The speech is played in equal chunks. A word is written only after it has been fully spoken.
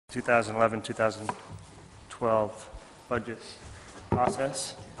2011-2012 budget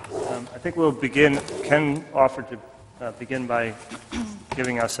process. I think we'll begin. Ken offered to begin by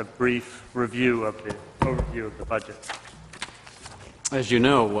giving us a brief review of the overview of the budget. As you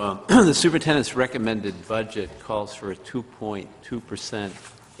know, the superintendent's recommended budget calls for a 2.2%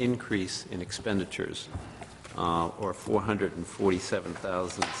 increase in expenditures, or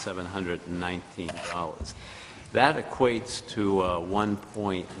 $447,719. That equates to a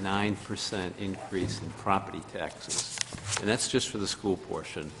 1.9% increase in property taxes, and that's just for the school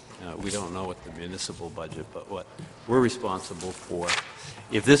portion. We don't know what the municipal budget, but what we're responsible for,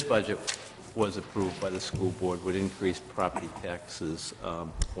 if this budget was approved by the school board, would increase property taxes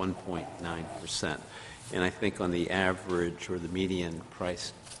 1.9%. And I think on the average or the median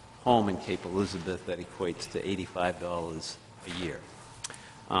price home in Cape Elizabeth, that equates to $85 a year.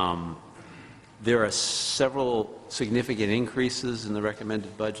 There are several significant increases in the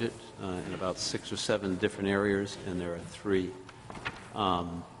recommended budget in about 6 or 7 different areas, and there are 3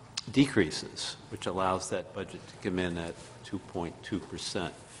 decreases, which allows that budget to come in at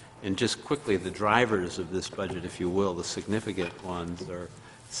 2.2%. And just quickly, the drivers of this budget, if you will, the significant ones are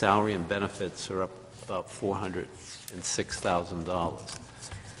salary and benefits are up about $406,000.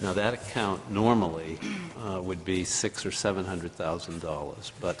 Now that account normally would be $600,000 or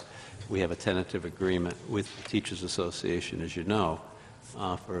 $700,000, but we have a tentative agreement with the Teachers Association, as you know,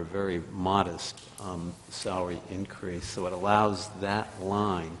 for a very modest salary increase. So it allows that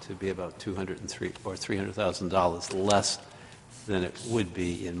line to be about $203,000 or $300,000 less than it would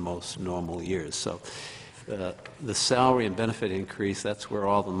be in most normal years. So the salary and benefit increase, that's where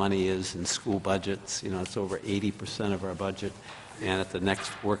all the money is in school budgets. You know, it's over 80% of our budget. And at the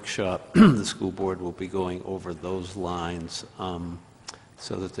next workshop, the school board will be going over those lines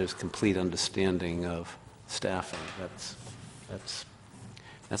so that there's complete understanding of staffing.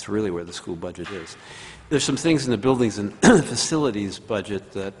 That's really where the school budget is. There's some things in the buildings and facilities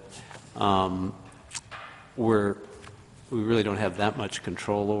budget that we really don't have that much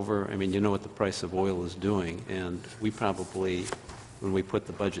control over. I mean, you know what the price of oil is doing, and we probably, when we put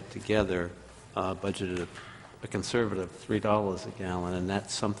the budget together, budgeted a conservative $3 a gallon, and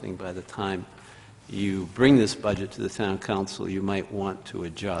that's something by the time you bring this budget to the town council you might want to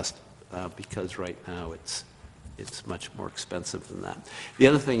adjust because right now it's much more expensive than that. The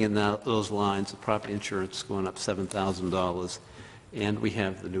other thing in those lines, the property insurance going up $7,000, and we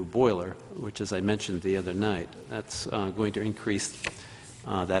have the new boiler, which, as I mentioned the other night, that's going to increase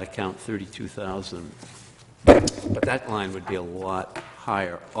that account $32,000. But that line would be a lot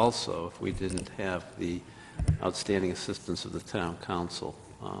higher also if we didn't have the outstanding assistance of the town council.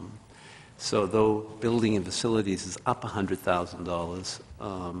 So though building and facilities is up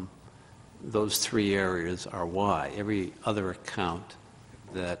 $100,000, those 3 areas are why. Every other account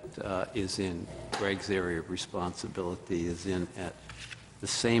that is in Greg's area of responsibility is in at the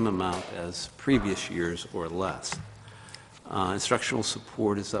same amount as previous years or less. Instructional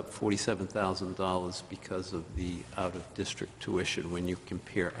support is up $47,000 because of the out-of-district tuition when you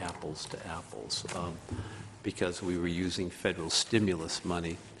compare apples to apples, because we were using federal stimulus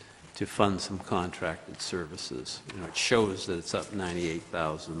money to fund some contracted services. You know, it shows that it's up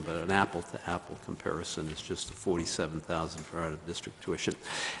 $98,000, but an apple-to-apple comparison is just the $47,000 for out-of-district tuition.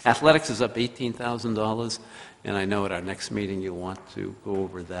 Athletics is up $18,000, and I know at our next meeting you'll want to go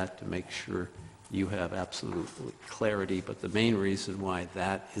over that to make sure you have absolute clarity. But the main reason why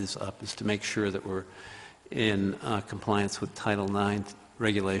that is up is to make sure that we're in compliance with Title IX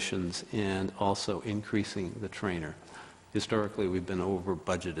regulations and also increasing the trainer. Historically, we've been over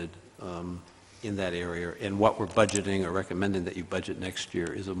budgeted in that area, and what we're budgeting or recommending that you budget next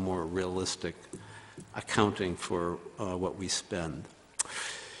year is a more realistic accounting for what we spend.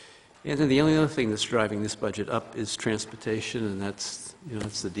 And then the only other thing that's driving this budget up is transportation, and that's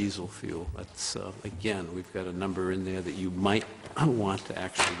the diesel fuel. That's again, we've got a number in there that you might want to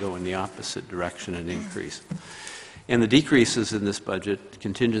actually go in the opposite direction and increase. And the decreases in this budget,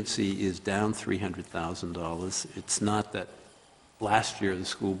 contingency is down $300,000. It's not that last year the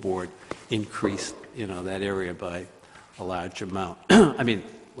school board increased, that area by a large amount. I mean,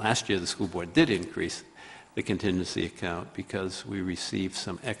 last year the school board did increase the contingency account because we received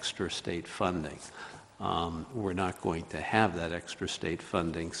some extra state funding. We're not going to have that extra state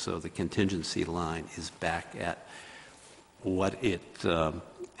funding, so the contingency line is back at what it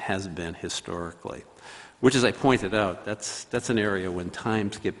has been historically. Which, as I pointed out, that's an area when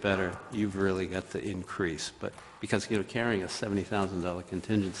times get better, you've really got to increase. But because carrying a $70,000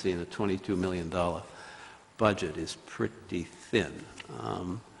 contingency in a $22 million budget is pretty thin.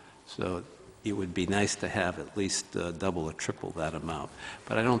 So it would be nice to have at least double or triple that amount.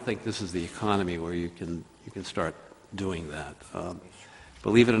 But I don't think this is the economy where you can start doing that.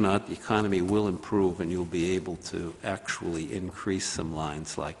 Believe it or not, the economy will improve, and you'll be able to actually increase some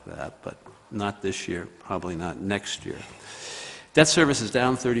lines like that, but not this year, probably not next year. Debt service is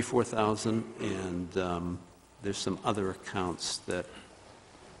down $34,000, and there's some other accounts that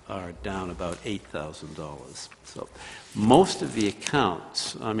are down about $8,000. So most of the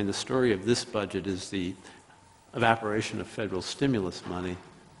accounts, I mean, the story of this budget is the evaporation of federal stimulus money,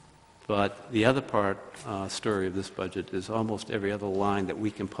 but the other story of this budget is almost every other line that we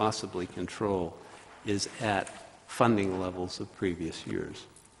can possibly control is at funding levels of previous years.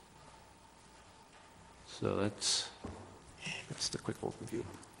 So that's the quick overview.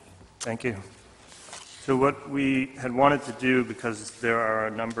 Thank you. So what we had wanted to do, because there are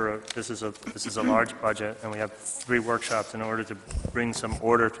a number of, this is a large budget, and we have 3 workshops, in order to bring some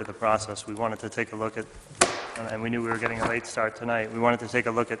order to the process, we wanted to take a look at, and we knew we were getting a late start tonight, we wanted to take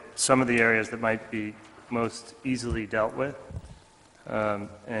a look at some of the areas that might be most easily dealt with.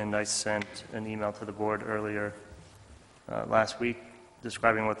 And I sent an email to the board earlier last week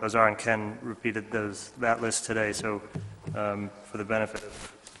describing what those are, and Ken repeated that list today. So for the benefit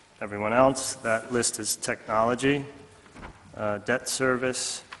of everyone else, that list is technology, debt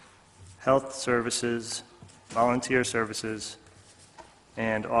service, health services, volunteer services,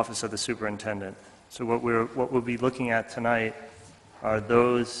 and office of the superintendent. So what we'll be looking at tonight are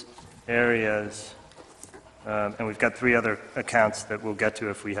those areas, and we've got 3 other accounts that we'll get to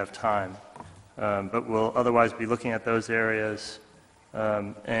if we have time. But we'll otherwise be looking at those areas,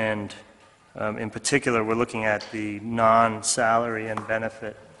 and in particular, we're looking at the non-salary and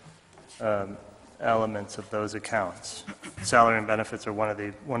benefit elements of those accounts. Salary and benefits are one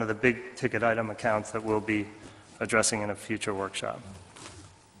of the big ticket item accounts that we'll be addressing in a future workshop.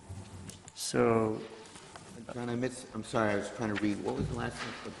 So, John, I'm sorry, I was trying to read. What was the last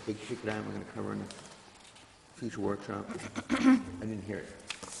one, the big ticket item we're going to cover in the future workshop? I didn't hear it.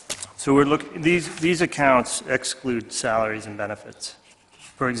 so we're looking, these accounts exclude salaries and benefits.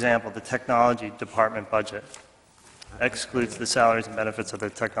 For example, the technology department budget excludes the salaries and benefits of the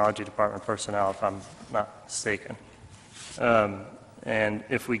technology department personnel, if I'm not mistaken. And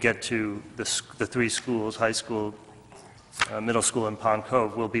if we get to the 3 schools, high school, middle school, and Pond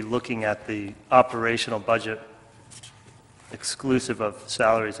Cove, we'll be looking at the operational budget exclusive of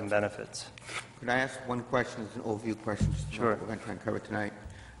salaries and benefits. Could I ask one question, as an overview question? Sure. We're going to try and cover tonight.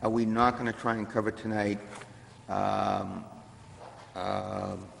 Are we not going to try and cover tonight, so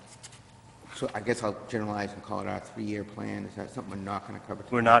I guess I'll generalize and call it our 3-year plan. Is that something we're not going to cover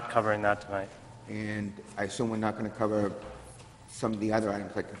tonight? We're not covering that tonight. And I assume we're not going to cover some of the other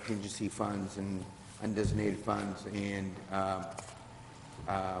items like contingency funds and undesignated funds, and I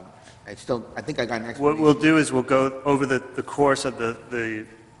think I got an explanation. What we'll do is we'll go over the course of the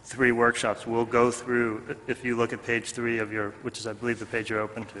 3 workshops. We'll go through, if you look at page 3 of your, which is I believe the page you're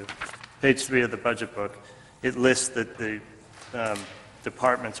open to, page 3 of the budget book, it lists the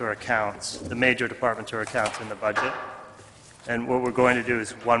departments or accounts, the major departments or accounts in the budget. And what we're going to do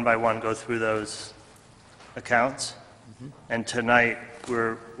is one by one go through those accounts. And tonight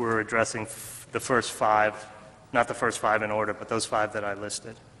we're addressing the first 5, not the first 5 in order, but those 5 that I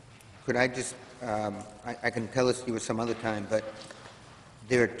listed. Could I just, I can tell this to you some other time, but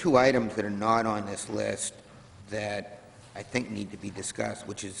there are 2 items that are not on this list that I think need to be discussed,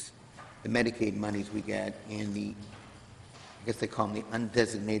 which is the Medicaid monies we get and the, I guess they call them the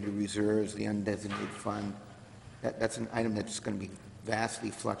undesignated reserves, the undesignated fund. That's an item that's going to be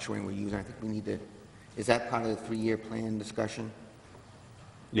vastly fluctuating. We're using, I think we need to, is that part of the 3-year plan discussion?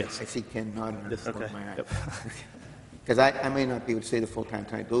 Yes. I see Ken nodding. Okay. Because I may not be able to stay the full time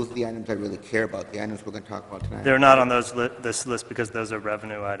tonight. Those are the items I really care about, the items we're going to talk about tonight. They're not on this list because those are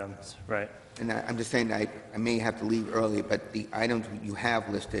revenue items, right? And I'm just saying I may have to leave early, but the items you have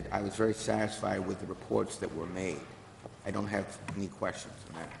listed, I was very satisfied with the reports that were made. I don't have any questions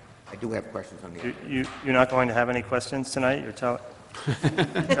on that. I do have questions on the other. You're not going to have any questions tonight? You're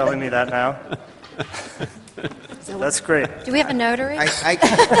telling me that now? That's great. Do we have a notary?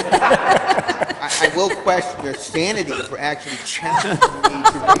 I will question your sanity for actually challenging me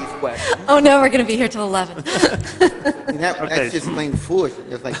to these questions. Oh, no, we're going to be here till 11. And Okay. that's just plain foolish.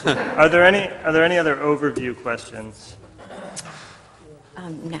 It's like, Are there any other overview questions?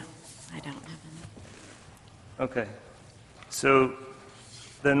 No, I don't have any. Okay. So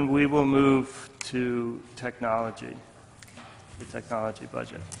then we will move to technology, the technology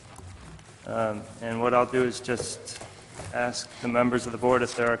budget. And what I'll do is just ask the members of the board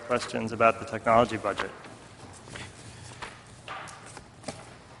if there are questions about the technology budget.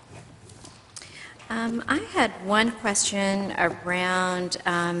 I had one question around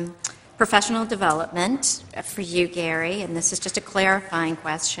professional development for you, Gary, and this is just a clarifying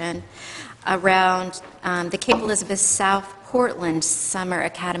question around the Cape Elizabeth South Portland Summer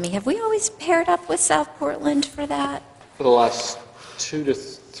Academy. Have we always paired up with South Portland for that? For the last 2 to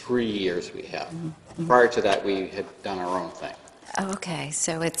 3 years we have. Prior to that, we had done our own thing. Oh, okay,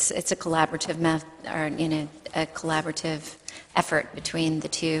 so it's a collaborative a collaborative effort between the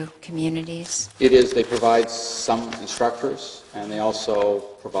two communities. It is, they provide some instructors, and they also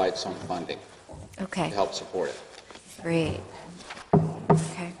provide some funding Okay, to help support it. great.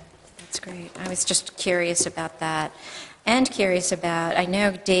 Okay, that's great. I was just curious about that, and curious about. I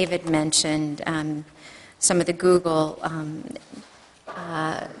know David mentioned some of the Google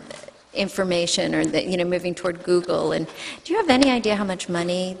information, or moving toward Google. And do you have any idea how much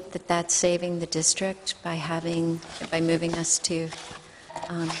money that's saving the district by moving us to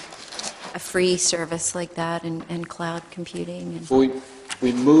a free service like that and cloud computing?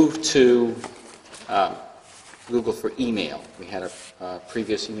 We moved to Google for email. We had a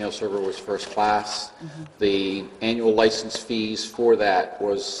previous email server was first class. The annual license fees for that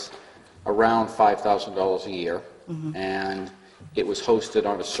was around $5,000 a year, and it was hosted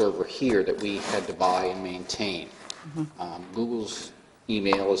on a server here that we had to buy and maintain. Google's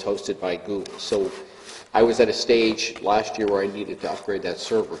email is hosted by Google. So I was at a stage last year where I needed to upgrade that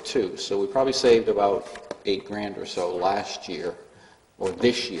server too. So we probably saved about $8,000 or so last year, or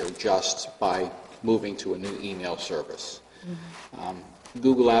this year, just by moving to a new email service.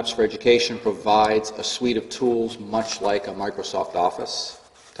 Google Apps for Education provides a suite of tools much like a Microsoft Office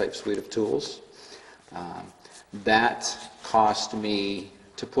type suite of tools. That cost me,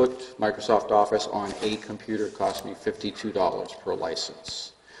 to put Microsoft Office on a computer, cost me $52 per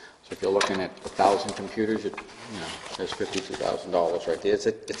license. So if you're looking at 1,000 computers, there's $52,000 right there.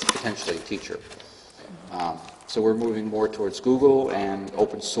 It's potentially a teacher. So we're moving more towards Google and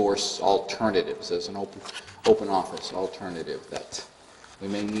open source alternatives as an open office alternative. That we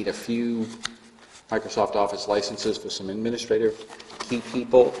may need a few Microsoft Office licenses for some administrative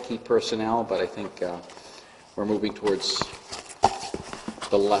key personnel, but I think we're moving towards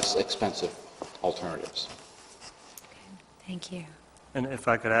the less expensive alternatives. Thank you. And if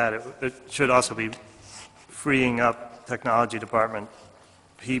I could add, it should also be freeing up technology department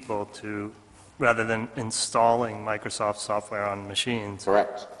people to, rather than installing Microsoft software on machines.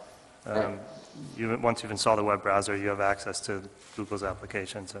 Correct. Once you've installed a web browser, you have access to Google's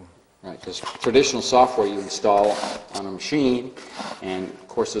applications. And Right, because traditional software you install on a machine, and of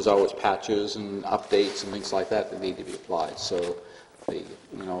course there's always patches and updates and things like that that need to be applied. So,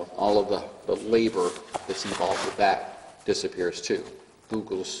 all of the labor that's involved with that disappears too.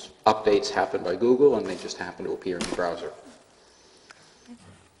 Google's updates happen by Google, and they just happen to appear in the browser.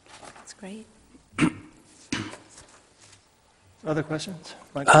 That's great. other questions?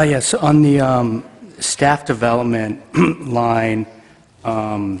 Michael? Yes, on the staff development line,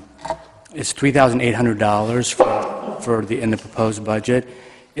 it's $3,800 in the proposed budget.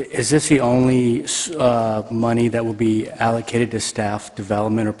 Is this the only money that will be allocated to staff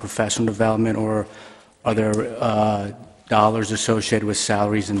development or professional development, or are there dollars associated with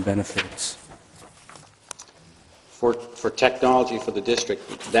salaries and benefits? For technology for the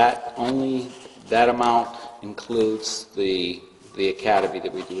district, that amount includes the academy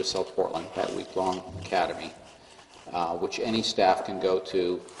that we do at South Portland, that week-long academy, which any staff can go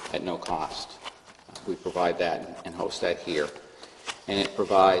to at no cost. We provide that and host that here. And it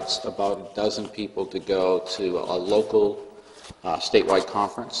provides about a dozen people to go to a local statewide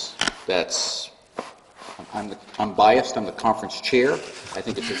conference. I'm biased, I'm the conference chair. I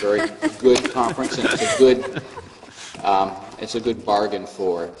think it's a very good conference, and it's a good bargain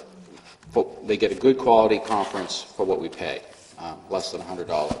for they get a good quality conference for what we pay, less than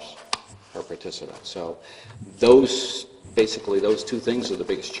 $100 per participant. So basically those two things are the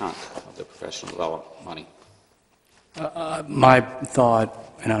biggest chunk of the professional development money. My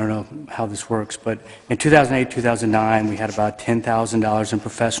thought, and I don't know how this works, but in 2008, 2009, we had about $10,000 in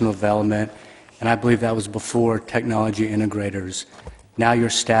professional development, and I believe that was before technology integrators. Now your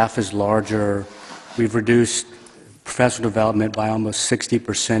staff is larger. We've reduced professional development by almost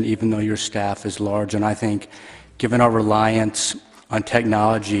 60%, even though your staff is large. And I think, given our reliance on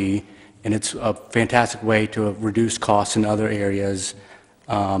technology, and it's a fantastic way to reduce costs in other areas,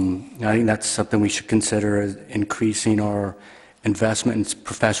 I think that's something we should consider, is increasing our investment in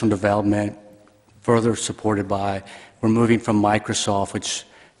professional development, further supported by, we're moving from Microsoft, which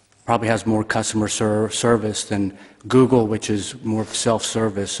probably has more customer service, than Google, which is more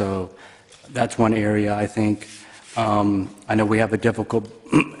self-service. So that's one area, I think. I know we have a difficult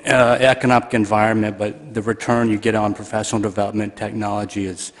economic environment, but the return you get on professional development technology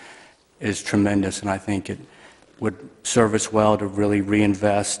is tremendous, and I think it would serve us well to really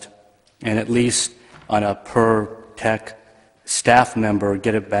reinvest and at least on a per tech staff member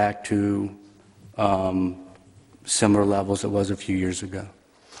get it back to similar levels it was a few years ago.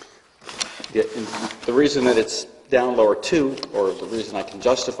 Yeah, and the reason that it's down lower too, or the reason I can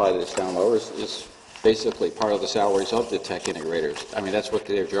justify that it's down lower is basically part of the salaries of the tech integrators. I mean, that's what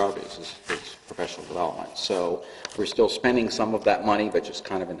their job is professional development. So we're still spending some of that money, but just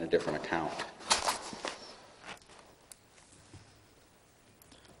kind of in a different account.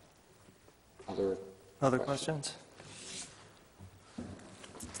 Other questions?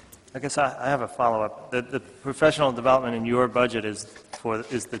 I guess I have a follow-up. The professional development in your budget is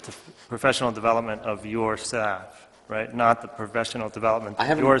the professional development of your staff, right? Not the professional development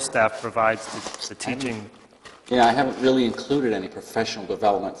that your staff provides to the teaching. Yeah, I haven't really included any professional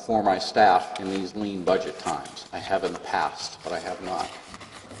development for my staff in these lean budget times. I have in the past, but I have not.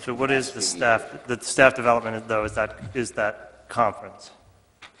 So what is the staff development, though, is that conference?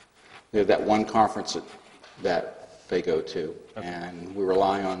 We have that one conference that they go to, okay. And we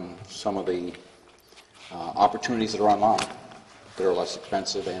rely on some of the opportunities that are online that are less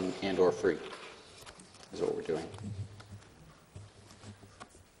expensive and or free, is what we're doing.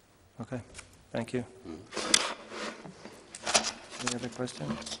 Okay, thank you. Any other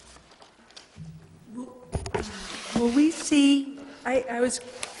questions? Will we see, I was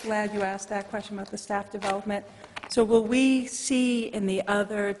glad you asked that question about the staff development. So will we see in the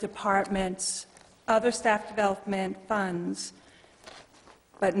other departments, other staff development funds,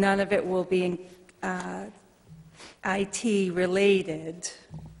 but none of it will be IT related?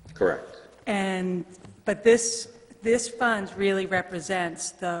 Correct. But this fund really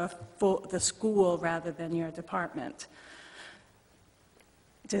represents the school rather than your department.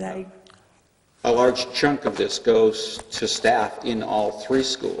 Did I? A large chunk of this goes to staff in all three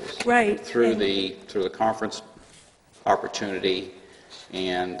schools. Right. Through the conference opportunity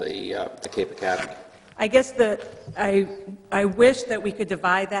and the Cape Academy. I guess I wish that we could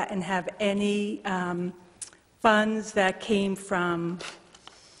divide that and have any funds that came from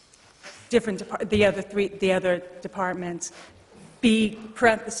the other departments be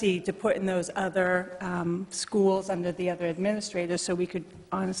parentheses to put in those other schools under the other administrators, so we could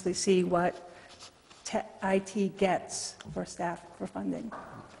honestly see what IT gets for staff for funding.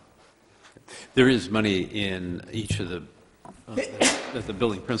 There is money in each of the, that the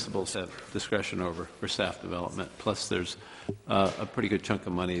building principals have discretion over for staff development, plus there's a pretty good chunk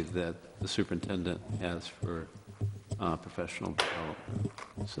of money that the superintendent has for professional development.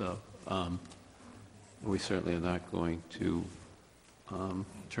 So we certainly are not going to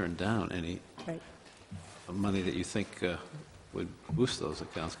turn down any money that you think would boost those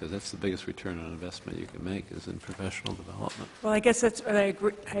accounts, because that's the biggest return on investment you can make is in professional development. Well, I guess that's what I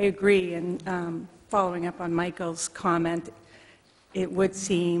agree. And following up on Michael's comment, it would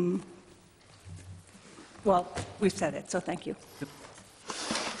seem, well, we've said it, so thank you.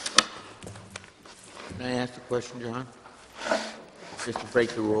 Can I ask a question, John? Just to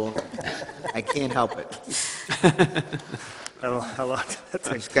break the rule. I can't help it. How long does that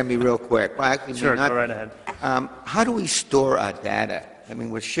take? It's going to be real quick. Well, actually, Sure, go right ahead. How do we store our data? I mean,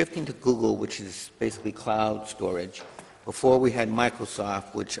 we're shifting to Google, which is basically cloud storage. Before we had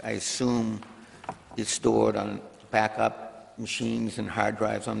Microsoft, which I assume is stored on backup machines and hard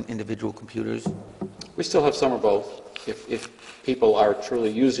drives on individual computers. We still have some or both. If people are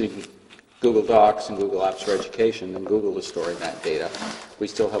truly using Google Docs and Google Apps for Education, then Google is storing that data. We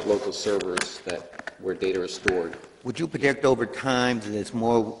still have local servers where data is stored. Would you predict over time that as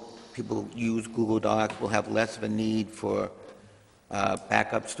more people use Google Docs, we'll have less of a need for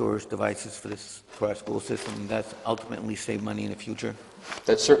backup storage devices for our school system, and thus ultimately save money in the future?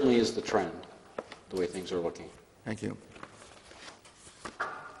 That certainly is the trend, the way things are looking. Thank you.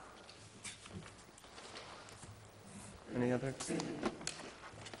 Any other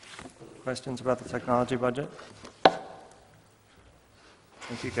questions about the technology budget?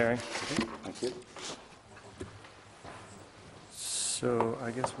 Thank you, Gary. Thank you. So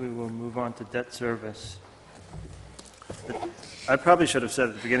I guess we will move on to debt service. I probably should have said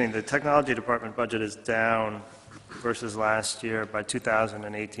at the beginning, the technology department budget is down versus last year by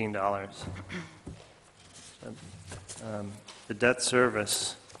 $2,018. The debt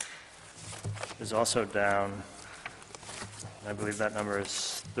service is also down. I believe that number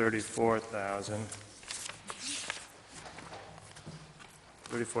is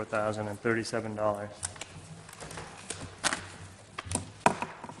 $34,037.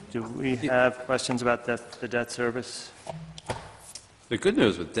 Do we have questions about the debt service? The good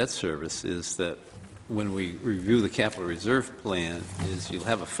news with debt service is that when we review the capital reserve plan, is you'll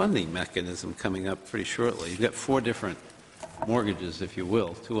have a funding mechanism coming up pretty shortly. You've got 4 different mortgages, if you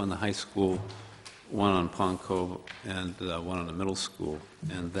will, 2 on the high school, 1 on Pond Cove, and 1 on the middle school.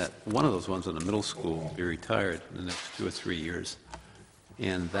 And that one of those ones on the middle school will be retired in the next 2 or 3 years.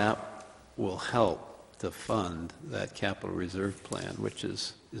 And that will help to fund that capital reserve plan, which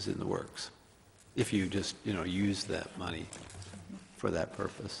is in the works, if you just, use that money for that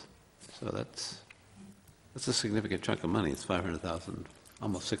purpose. So that's a significant chunk of money. It's $500,000,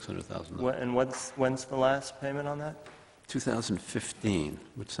 almost $600,000. And when's the last payment on that? 2015,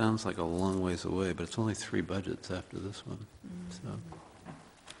 which sounds like a long ways away, but it's only 3 budgets after this one. So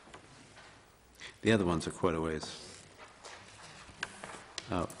the other ones are quite a ways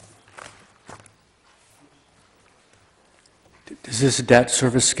out. Does this debt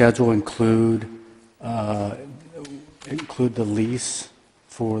service schedule include the lease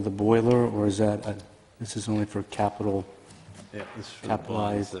for the boiler, or is this is only for capital? Yeah, this is for the bonds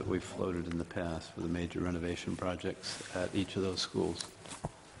Capitalized. that we've floated in the past for the major renovation projects at each of those schools.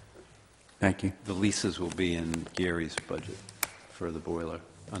 Thank you. The leases will be in Gary's budget for the boiler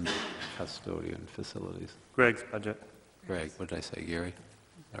under custodian facilities. Greg's budget. Greg, what did I say, Gary?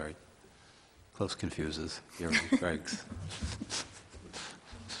 All right. Close confuses. Gary, Greg's.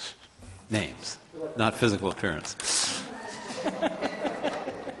 Names, not physical appearance.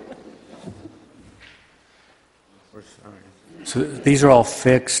 We're sorry. So these are all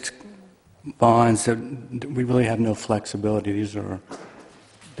fixed bonds that we really have no flexibility.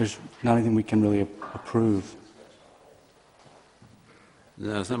 There's not anything we can really approve.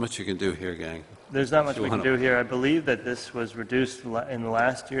 No, there's not much you can do here, gang. There's not much we can Johanna. do here. I believe that this was reduced in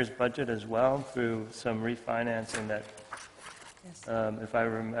last year's budget as well through some refinancing that, if I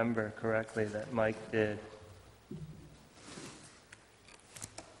remember correctly, that Mike did.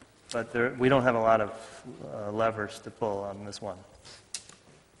 But we don't have a lot of levers to pull on this one.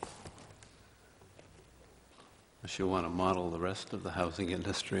 Unless you want to model the rest of the housing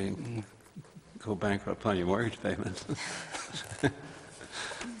industry and go bankrupt on your mortgage payment.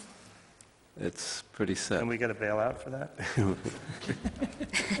 It's pretty set. And we get a bailout for that?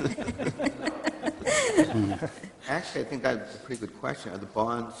 Actually, I think I have a pretty good question. Are the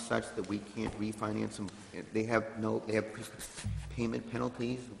bonds such that we can't refinance them? They have payment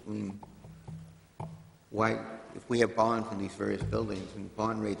penalties? I mean, why, if we have bonds in these various buildings and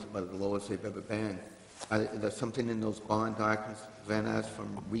bond rates are the lowest they've ever been, is there something in those bond documents that prevent us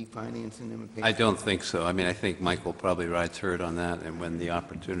from refinancing them and paying? I don't think so. I mean, I think Michael probably rides herd on that, and when the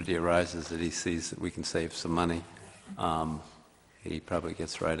opportunity arises that he sees that we can save some money, he probably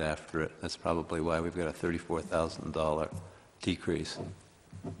gets right after it. That's probably why we've got a $34,000 decrease.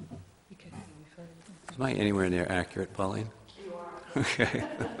 Am I anywhere near accurate, Pauline? You are. Okay,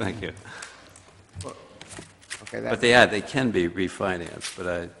 thank you. Okay, But they can be refinanced,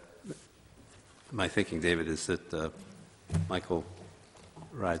 but my thinking, David, is that Michael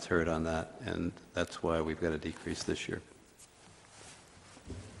rides herd on that, and that's why we've got a decrease this year.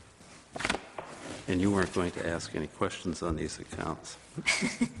 And you weren't going to ask any questions on these accounts.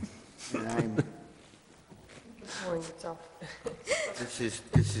 and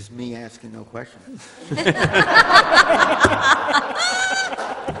this is me asking no questions.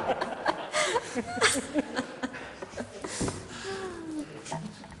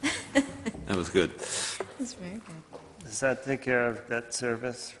 That was good. That's very good. Does that take care of debt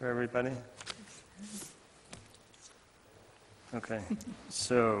service for everybody? Okay,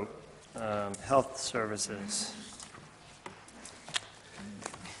 so health services.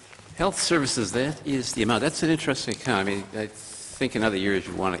 Health services, that is the amount. That's an interesting account. I mean, I think in other years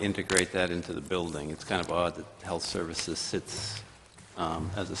you want to integrate that into the building. It's kind of odd that health services sits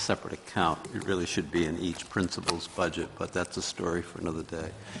as a separate account. It really should be in each principal's budget, but that's a story for another day.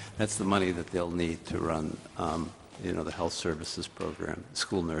 That's the money that they'll need to run, the health services program,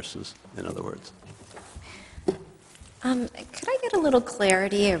 school nurses, in other words. Could I get a little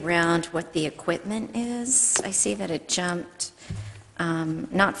clarity around what the equipment is? I see that it jumped,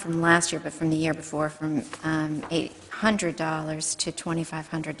 not from last year, but from the year before, from $800 to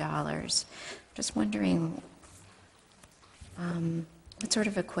 $2,500. Just wondering what sort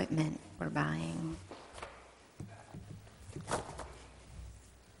of equipment we're buying.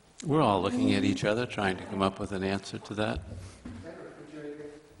 We're all looking at each other, trying to come up with an answer to that.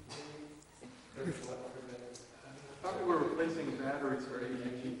 We're replacing batteries for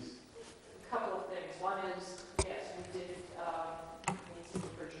AEGs. Couple of things. One is, yes, we did need some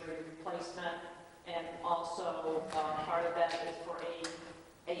refrigerator replacement, and also part of that is for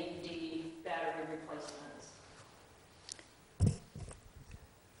AED battery replacements.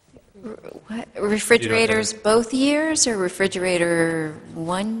 What, refrigerators both years, or refrigerator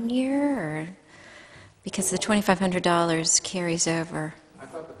 1 year, or, because the $2,500 carries over? I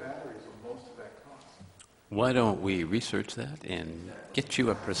thought the batteries were most of that cost. Why don't we research that and get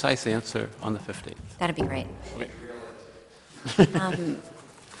you a precise answer on the 15th? That'd be great.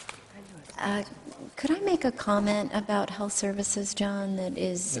 Could I make a comment about health services, John, that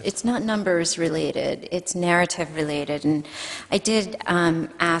is, it's not numbers related, it's narrative related, and I did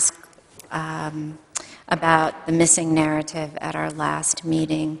ask about the missing narrative at our last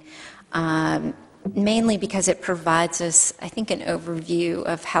meeting, mainly because it provides us, I think, an overview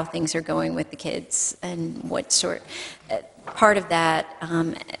of how things are going with the kids and what sort, part of that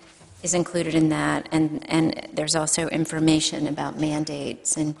is included in that, and there's also information about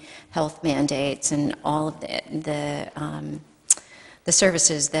mandates and health mandates and all of the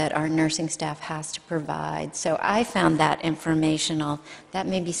services that our nursing staff has to provide. So I found that informational. That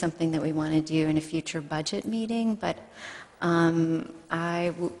may be something that we want to do in a future budget meeting, but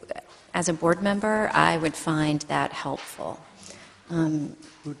as a board member, I would find that helpful. Who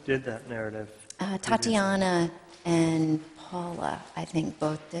did that narrative? Tatiana and Paula, I think,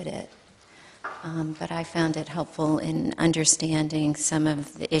 both did it. But I found it helpful in understanding some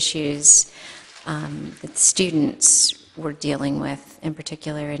of the issues that students were dealing with, in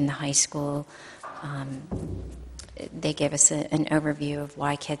particular in the high school. They gave us an overview of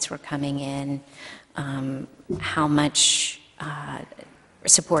why kids were coming in, how much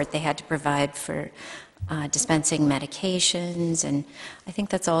support they had to provide for dispensing medications, and I think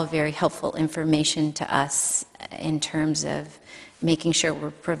that's all very helpful information to us in terms of making sure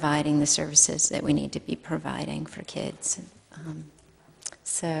we're providing the services that we need to be providing for kids.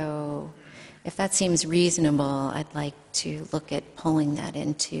 So if that seems reasonable, I'd like to look at pulling that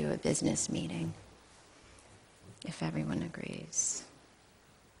into a business meeting, if everyone agrees.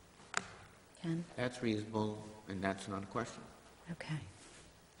 Ken? That's reasonable, and that's not a question. Okay.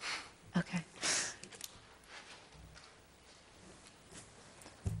 Okay.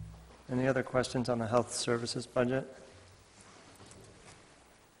 Any other questions on the health services budget?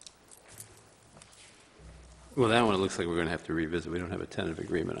 Well, that one, it looks like we're going to have to revisit. We don't have a tentative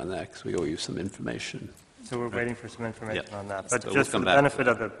agreement on that because we owe you some information. So we're waiting for some information Yeah. on that. So But we'll just for come the back to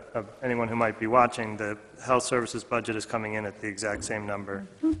benefit of anyone who might be watching, the health services budget is coming in at the exact same number,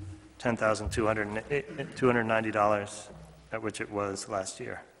 $10,290, at which it was last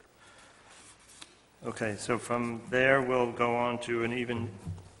year. Okay, so from there, we'll go on to an even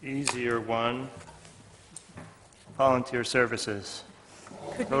easier one, volunteer services.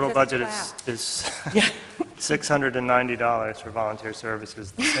 Could we Total just budget clap? is $690 for volunteer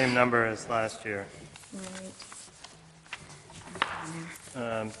services, the same number as last year.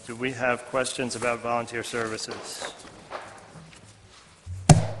 Do we have questions about volunteer services?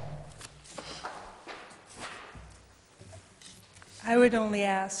 I would only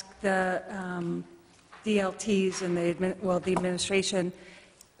ask the DLTs and the administration,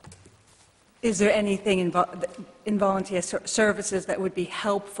 is there anything in volunteer services that would be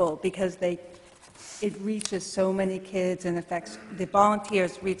helpful? Because it reaches so many kids and affects, the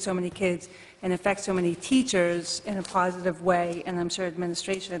volunteers reach so many kids and affect so many teachers in a positive way, and I'm sure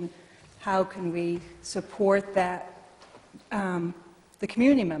administration, how can we support that, the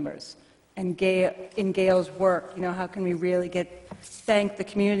community members and in Gail's work, how can we really thank the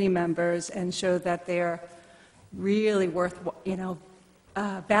community members and show that they're really worth,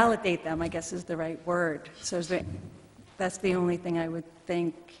 validate them, I guess is the right word. So that's the only thing I would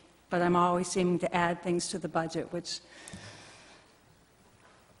think, but I'm always seeming to add things to the budget,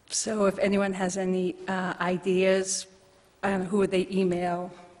 so if anyone has any ideas, I don't know, who would they email?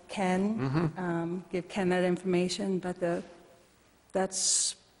 Ken? Give Ken that information, but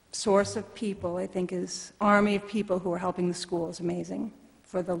that's source of people, I think, is army of people who are helping the school is amazing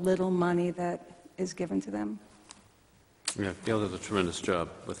for the little money that is given to them. Yeah, Gail does a tremendous job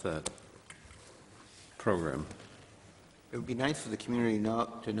with that program. It would be nice for the community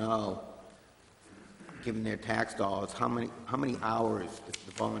to know, given their tax dollars, how many hours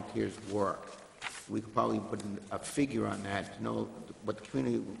the volunteers work. We could probably put a figure on that to know what the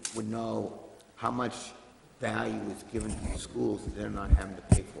community would know how much value is given to the schools that they're not having to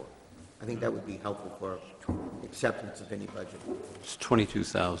pay for. I think that would be helpful for acceptance of any budget. It's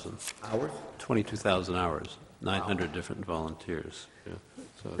 22,000. Hours? 22,000 hours, 900 different volunteers. Yeah.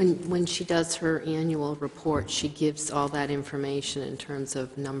 So When she does her annual report, she gives all that information in terms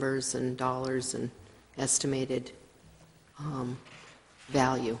of numbers and dollars and estimated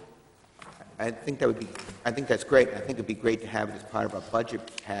value. I think that would be, I think that's great. I think it'd be great to have it as part of our budget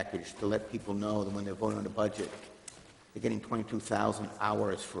package to let people know that when they're voting on the budget, they're getting 22,000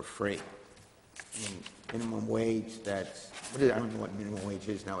 hours for free. I mean, minimum wage, that's, what is, I don't know what minimum wage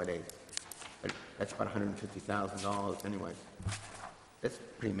is nowadays, but that's about $150,000 anyways. That's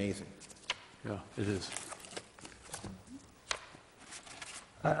pretty amazing. Yeah, it is.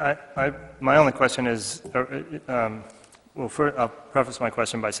 My only question is, well, I'll preface my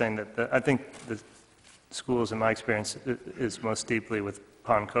question by saying that I think the schools, in my experience, is most deeply with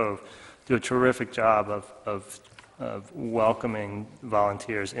Pond Cove, do a terrific job of welcoming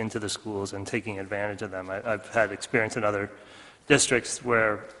volunteers into the schools and taking advantage of them. I've had experience in other districts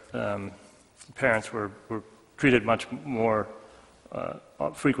where parents were treated much more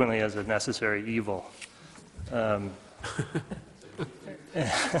frequently as a necessary evil.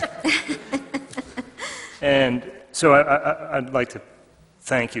 And so I'd like to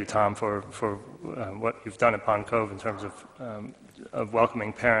thank you, Tom, for what you've done at Pond Cove in terms of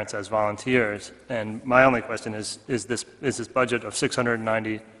welcoming parents as volunteers. And my only question is this budget of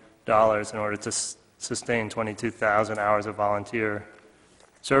 $690 in order to sustain 22,000 hours of volunteer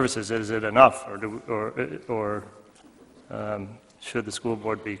services, is it enough, or should the school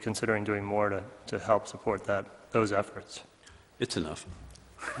board be considering doing more to help support those efforts? It's enough.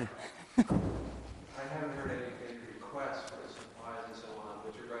 I haven't heard any big requests for supplies and so on,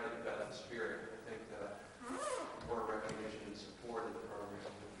 but you're right about the spirit. I think that more recognition and support of the program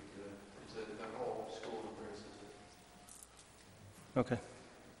would be good. It's the whole school embraces it. Okay.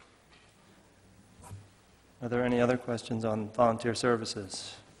 Are there any other questions on volunteer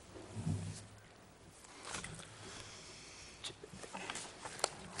services?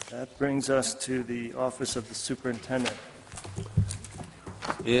 That brings us to the Office of the Superintendent.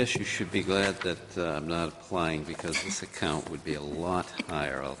 Yes, you should be glad that I'm not applying, because this account would be a lot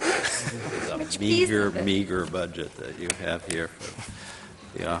higher. It's a meager budget that you have here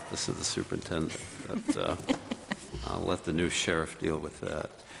for the Office of the Superintendent. But I'll let the new sheriff deal with that.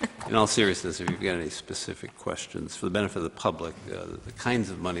 In all seriousness, if you've got any specific questions, for the benefit of the public, the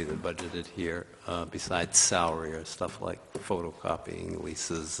kinds of money that budgeted here, besides salary, are stuff like photocopying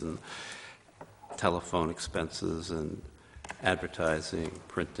leases and telephone expenses and advertising,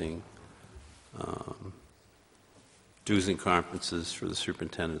 printing, dues and conferences for the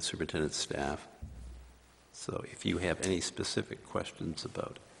superintendent staff. So if you have any specific questions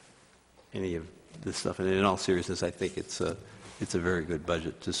about any of this stuff, and in all seriousness, I think it's a very good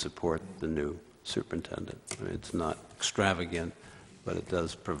budget to support the new superintendent. I mean, it's not extravagant, but it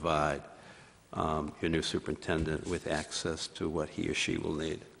does provide your new superintendent with access to what he or she will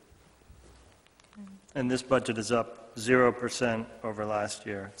need. And this budget is up 0% over last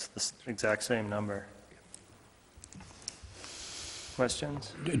year. It's the exact same number.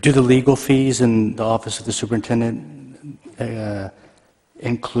 Questions? Do the legal fees in the Office of the Superintendent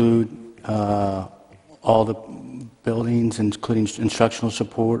include all the buildings, including instructional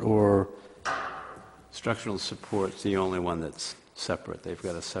support, or? Instructional support's the only one that's separate. They've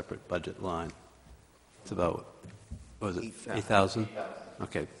got a separate budget line. It's about, what was it, 8,000?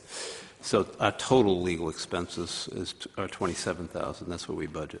 Okay. So our total legal expenses are 27,000. That's what we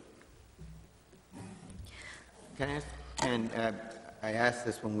budget. Can I ask, and I asked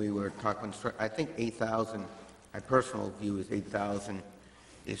this when we were talking, I think 8,000, my personal view is 8,000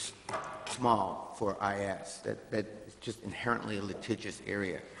 is small for IS. That is just inherently a litigious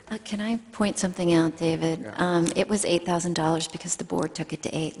area. Can I point something out, David? Yeah. It was $8,000 because the board took it to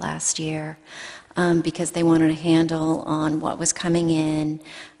 $8,000 last year, because they wanted a handle on what was coming in.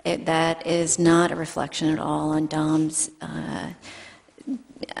 That is not a reflection at all on Dom's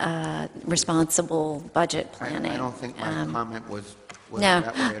responsible budget planning. I don't think my comment was No,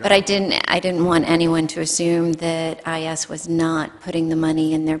 that way at but all. I didn't want anyone to assume that IS was not putting the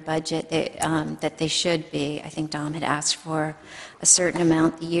money in their budget that they should be. I think Dom had asked for a certain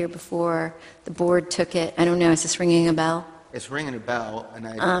amount the year before the board took it. I don't know, is this ringing a bell? It's ringing a bell, and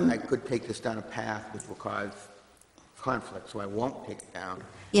I could take this down a path which will cause conflict, so I won't take it down.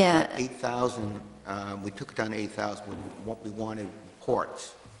 Yeah. 8,000, we took it down to 8,000 with what we wanted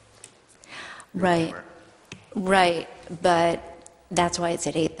reports. Right, right, but that's why it's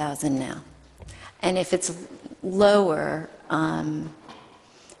at 8,000 now. And if it's lower,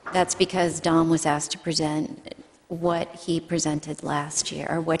 that's because Dom was asked to present what he presented last year,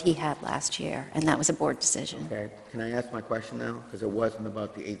 or what he had last year, and that was a board decision. Okay, can I ask my question now? Because it wasn't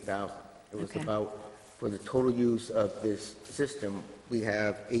about the 8,000. It was Okay. about, for the total use of this system, we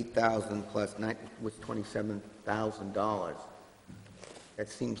have 8,000 plus was $27,000. That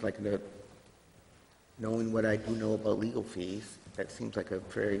seems like, knowing what I do know about legal fees, That seems like a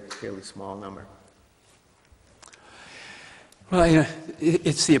fairly small number. Well, you know,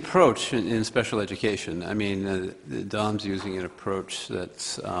 it's the approach in special education. I mean, Dom's using an approach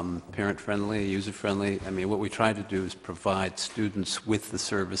that's parent-friendly, user-friendly. I mean, what we try to do is provide students with the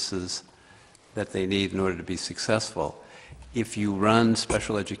services that they need in order to be successful. If you run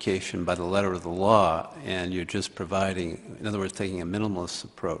special education by the letter of the law and you're just providing, in other words, taking a minimalist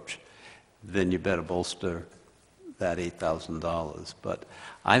approach, then you better bolster that $8,000. But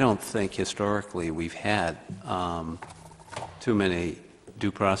I don't think historically we've had too many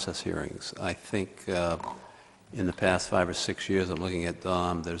due process hearings. I think in the past 5 or 6 years, I'm looking at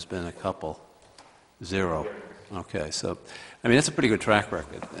Dom, there's been a couple. 0. Okay, so, I mean, that's a pretty good track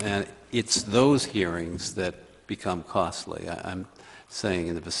record. And it's those hearings that become costly. I'm saying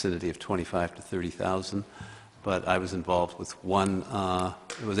in the vicinity of $25,000 to $30,000, but I was involved with one,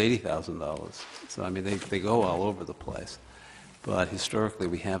 it was $80,000. So, I mean, they go all over the place. But historically,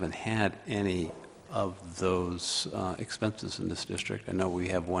 we haven't had any of those expenses in this district. I know we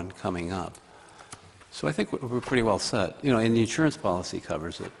have one coming up. So I think we're pretty well set. You know, and the insurance policy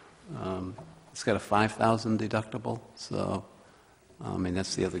covers it. It's got a $5,000 deductible, so, I mean,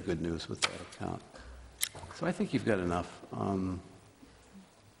 that's the other good news with that account. So I think you've got enough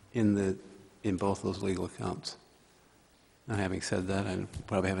in both those legal accounts. Now, having said that, I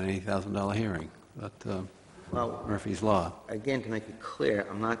probably have an $80,000 hearing, but Well, Murphy's Law. again, to make it clear,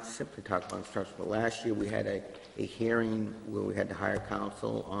 I'm not simply talking about instruction, but last year we had a hearing where we had to hire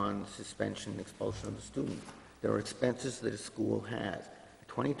counsel on suspension and expulsion of the student. There are expenses that a school has. A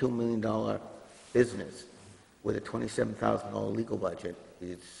 $22 million business with a $27,000 legal budget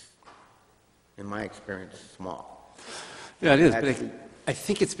is, in my experience, small. Yeah, it is, but Actually- I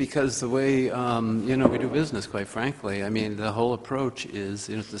think it's because the way, you know, we do business, quite frankly. I mean, the whole approach is,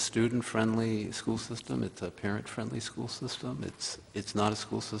 you know, it's a student-friendly school system, it's a parent-friendly school system, it's not a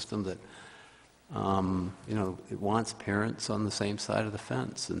school system that, you know, it wants parents on the same side of the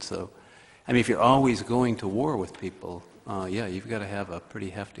fence. And so, I mean, if you're always going to war with people, yeah, you've got to have a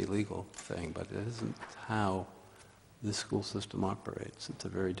pretty hefty legal thing, but it isn't how this school system operates. It's a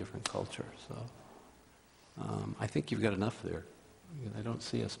very different culture, so I think you've got enough there. I don't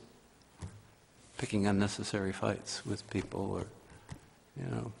see us picking unnecessary fights with people, or, you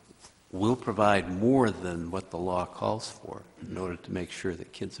know, we'll provide more than what the law calls for in order to make sure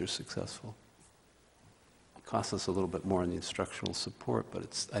that kids are successful. It costs us a little bit more in the instructional support, but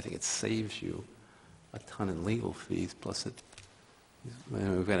I think it saves you a ton in legal fees, plus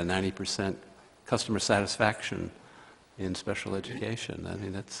we've got a 90% customer satisfaction in special education. I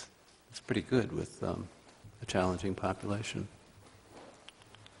mean, that's pretty good with a challenging population.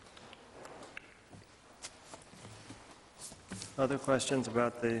 Other questions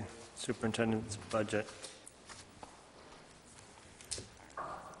about the superintendent's budget?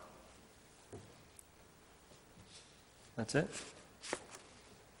 That's it?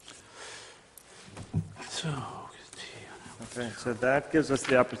 So, Okay, so that gives us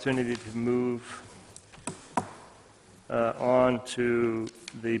the opportunity to move on to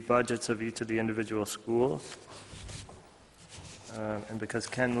the budgets of each of the individual schools. And because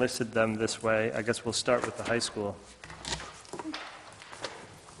Ken listed them this way, I guess we'll start with the high school.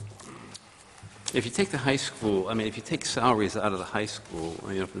 if you take the high school, I mean, if you take salaries out of the high school,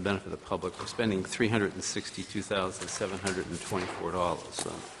 you know, for the benefit of the public, we're spending $362,724.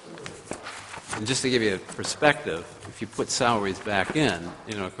 So. And just to give you a perspective, if you put salaries back in,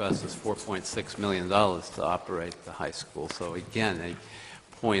 you know, it costs us $4.6 million to operate the high school. So again, I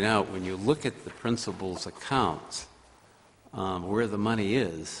point out, when you look at the principal's accounts, where the money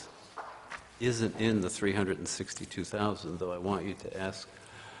isn't in the $362,000, though I want you to ask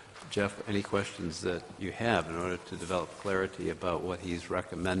Jeff any questions that you have in order to develop clarity about what he's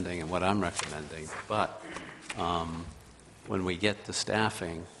recommending and what I'm recommending. But when we get to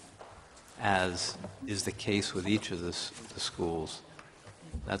staffing, as is the case with each of the schools,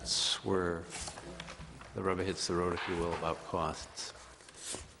 that's where the rubber hits the road, if you will, about costs.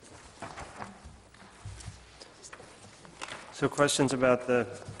 So questions about the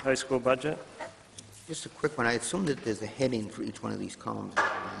high school budget? Just a quick one. I assume that there's a heading for each one of these columns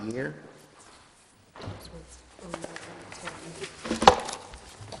a year.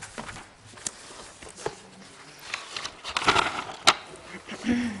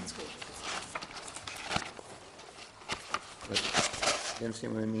 You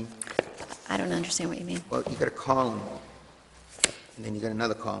understand what I mean? I don't understand what you mean. Well, you got a column, and then you got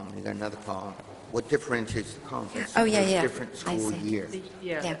another column, and you got another column. What differentiates the columns? Oh, yeah, It's yeah. different I school see. year.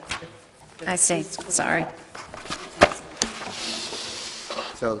 Yeah. I see, sorry.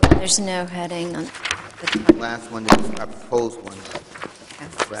 So There's no heading on, The last one is a proposed one.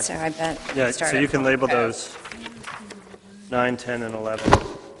 Okay. So I bet. Yeah, start so you at can label full code. those 9, 10, and 11.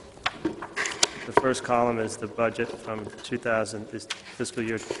 The first column is the budget from 2000, is fiscal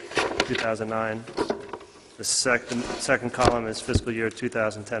year 2009. The second column is fiscal year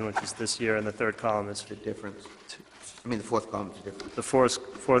 2010, which is this year, and the third column is The difference. I mean, the fourth column is different. the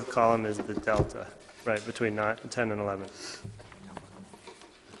fourth column is the delta, right, between 10 and 11.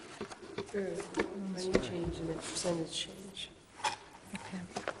 Money change and the percentage change.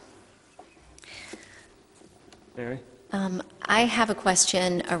 Mary? I have a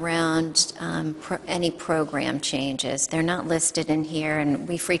question around any program changes. They're not listed in here, and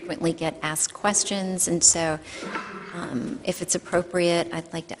we frequently get asked questions, and so if it's appropriate,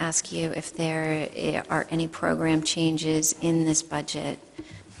 I'd like to ask you if there are any program changes in this budget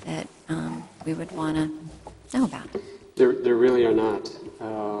that we would want to know about. There really are not.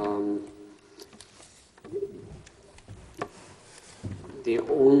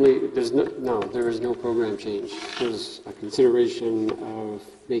 There is no program change. There's a consideration of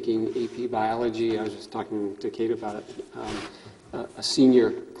making AP Biology, I was just talking to Kate about it, a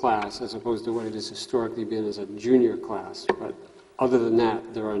senior class as opposed to what it has historically been as a junior class. But other than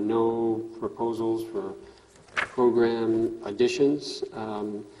that, there are no proposals for program additions.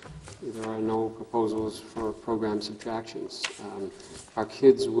 There are no proposals for program subtractions. Our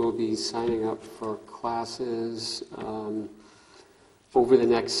kids will be signing up for classes over the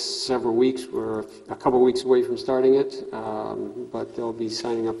next several weeks. We're a couple weeks away from starting it, but they'll be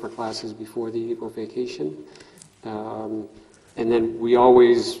signing up for classes before the April vacation. And then we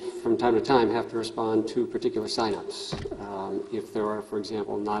always, from time to time, have to respond to particular signups. If there are, for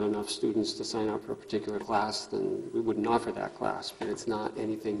example, not enough students to sign up for a particular class, then we wouldn't offer that class, but it's not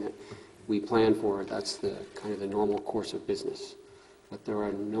anything that we plan for. That's the kind of the normal course of business. But there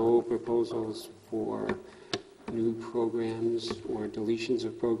are no proposals for new programs or deletions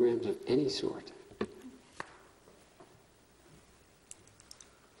of programs of any sort.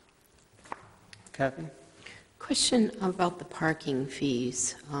 Kathy? Question about the parking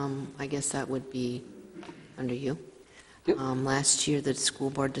fees. I guess that would be under you. Yep. Last year, the school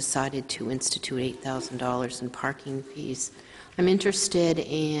board decided to institute $8,000 in parking fees. I'm interested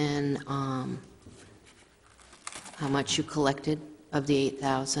in how much you collected of the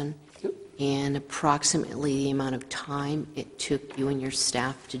 $8,000 and approximately the amount of time it took you and your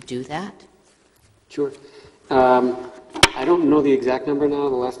staff to do that. Sure. I don't know the exact number now.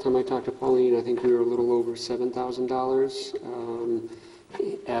 The last time I talked to Pauline, I think we were a little over $7,000.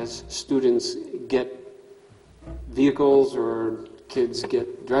 As students get vehicles or kids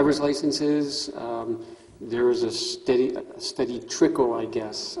get driver's licenses, there is a steady trickle, I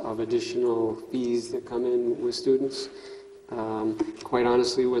guess, of additional fees that come in with students. Quite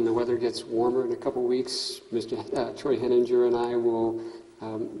honestly, when the weather gets warmer in a couple weeks, Mr. Troy Henninger and I will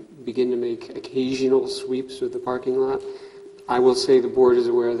begin to make occasional sweeps of the parking lot. I will say the board is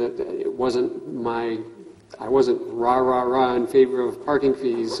aware that I wasn't rah in favor of parking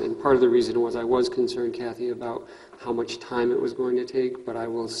fees, and part of the reason was I was concerned, Kathy, about how much time it was going to take, but I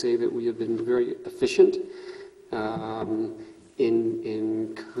will say that we have been very efficient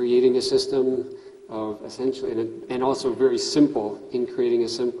in creating a system of essentially, and also very simple in creating a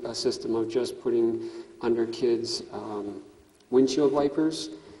system of just putting under kids windshield wipers,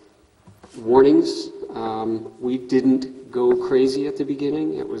 warnings. We didn't go crazy at the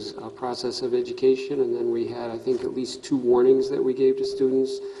beginning. It was a process of education, and then we had, I think, at least 2 warnings that we gave to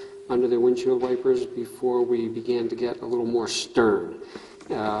students under their windshield wipers before we began to get a little more stern.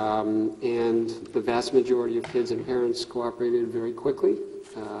 And the vast majority of kids and parents cooperated very quickly.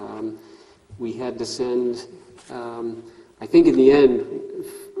 We had to send, I think in the end,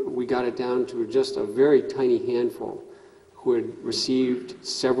 we got it down to just a very tiny handful who had received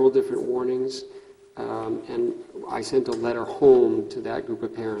several different warnings, and I sent a letter home to that group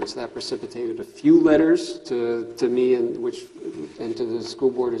of parents. That precipitated a few letters to me and to the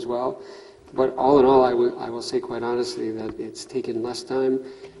school board as well. But all in all, I will say quite honestly that it's taken less time.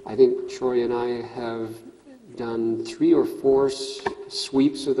 I think Troy and I have done 3 or 4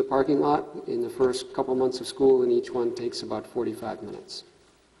 sweeps of the parking lot in the first couple months of school, and each one takes about 45 minutes.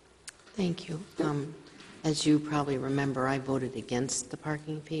 Thank you. As you probably remember, I voted against the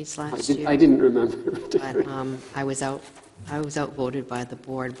parking fees last year. I didn't remember. But I was outvoted by the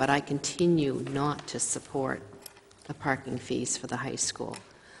board, but I continue not to support the parking fees for the high school.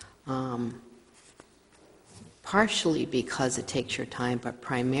 Partially because it takes your time, but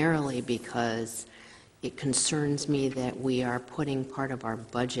primarily because it concerns me that we are putting part of our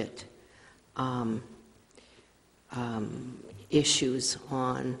budget issues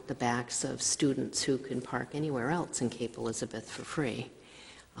on the backs of students who can park anywhere else in Cape Elizabeth for free,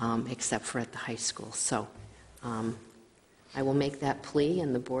 except for at the high school. So I will make that plea,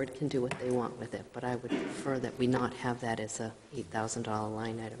 and the board can do what they want with it, but I would prefer that we not have that as a $8,000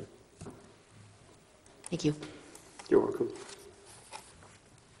 line item. Thank you. You're welcome.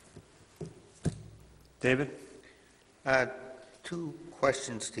 David? Two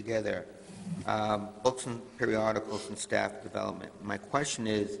questions together. Books and periodicals and staff development. My question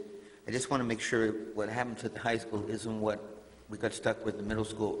is, I just want to make sure what happened to the high school isn't what we got stuck with the middle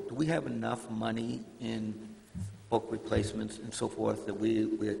school. Do we have enough money in book replacements and so forth that we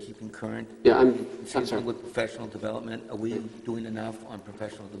are keeping current? Yeah, I'm Same sorry. thing with professional development. Are we doing enough on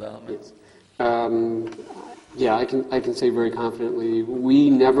professional development? Yeah, I can say very confidently, we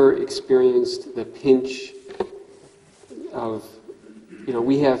never experienced the pinch of,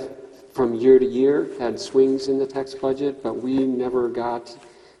 we have from year to year had swings in the text budget, but we never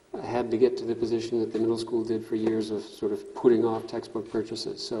had to get to the position that the middle school did for years of sort of putting off textbook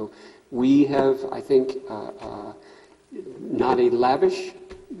purchases. So we have, I think, not a lavish,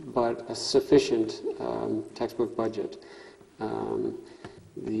 but a sufficient textbook budget. And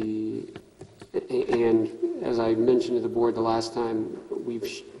as I mentioned to the board the last time,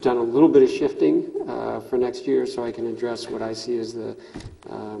 we've done a little bit of shifting for next year, so I can address what I see as the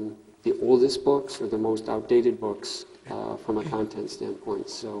oldest books or the most outdated books from a content standpoint.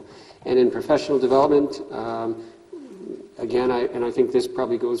 So, and in professional development, again, I think this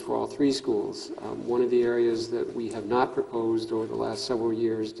probably goes for all three schools. One of the areas that we have not proposed over the last several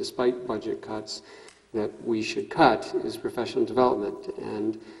years, despite budget cuts, that we should cut is professional development.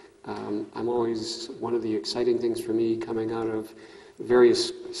 And I'm always, one of the exciting things for me coming out of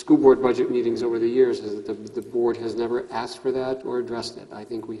various school board budget meetings over the years is that the board has never asked for that or addressed it. I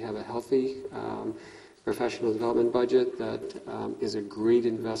think we have a healthy professional development budget that is a great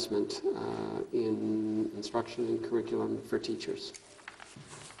investment in instruction and curriculum for teachers.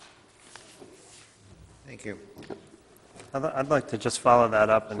 Thank you. I'd like to just follow that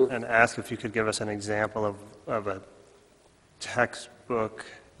up and ask if you could give us an example of a textbook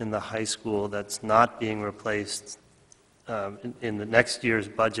in the high school that's not being replaced in the next year's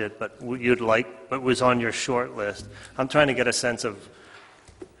budget, but but was on your short list. I'm trying to get a sense of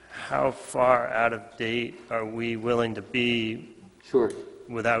how far out of date are we willing to be Sure.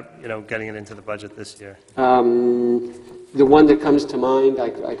 without, getting it into the budget this year? The one that comes to mind,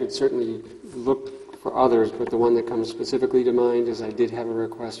 I could certainly look for others, but the one that comes specifically to mind is I did have a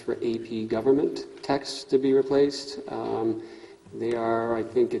request for AP government texts to be replaced. They are, I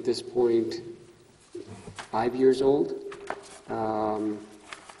think, at this point, 5 years old.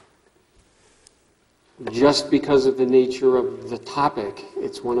 Just because of the nature of the topic,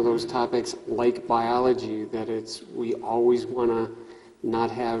 it's one of those topics like biology that we always want to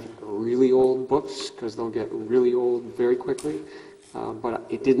not have really old books because they'll get really old very quickly. But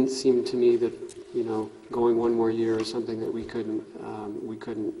it didn't seem to me that going one more year is something that we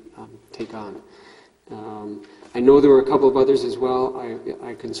couldn't take on. I know there were a couple of others as well.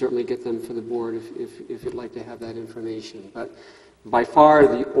 I can certainly get them for the board if you'd like to have that information. But by far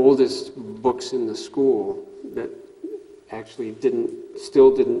the oldest books in the school that actually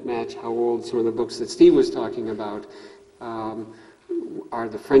still didn't match how old some of the books that Steve was talking about are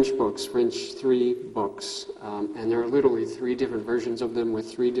the French books, French 3 books. And there are literally 3 different versions of them with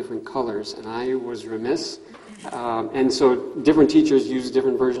 3 different colors. And I was remiss. And so different teachers use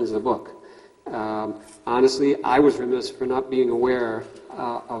different versions of the book. Honestly, I was remiss for not being aware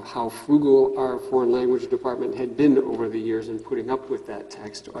of how frugal our foreign language department had been over the years in putting up with that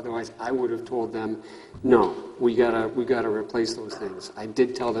text. Otherwise, I would have told them, no, we gotta replace those things. I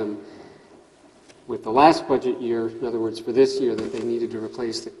did tell them with the last budget year, in other words, for this year, that they needed to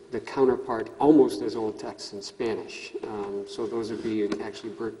replace the counterpart almost as old texts in Spanish. So those would be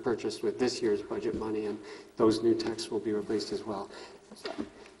actually purchased with this year's budget money, and those new texts will be replaced as well.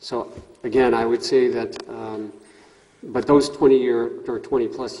 So again, I would say that, but those 20-year or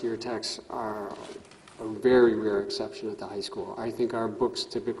 20-plus year texts are a very rare exception at the high school. I think our books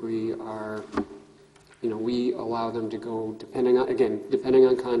typically are, we allow them to go, depending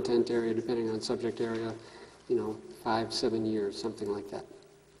on content area, depending on subject area, 5-7 years, something like that.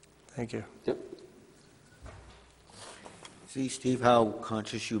 Thank you. Yep. See, Steve, how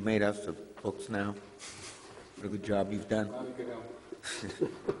conscious you made us of books now? What a good job you've done.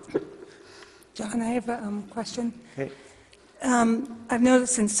 John, I have a question. Okay. I've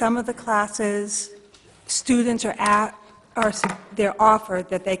noticed in some of the classes, students they're offered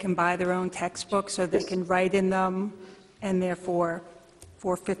that they can buy their own textbooks, so they can write in them, and therefore,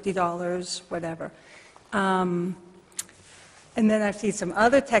 for $50, whatever. And then I've seen some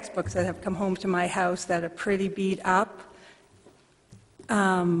other textbooks that have come home to my house that are pretty beat up,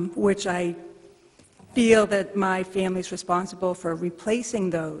 which I feel that my family's responsible for replacing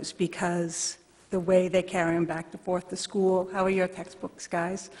those because the way they carry them back and forth to school. How are your textbooks,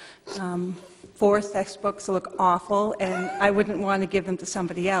 guys? Forest textbooks look awful, and I wouldn't want to give them to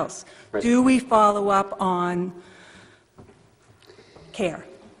somebody else. Right. Do we follow up on care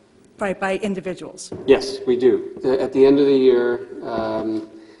by individuals? Yes, we do. At the end of the year,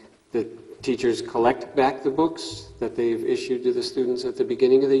 the teachers collect back the books that they've issued to the students at the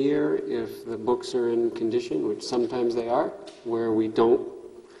beginning of the year. If the books are in condition, which sometimes they are, where we don't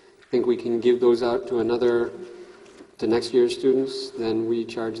think we can give those out to next year's students, then we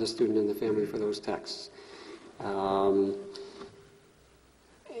charge the student and the family for those texts.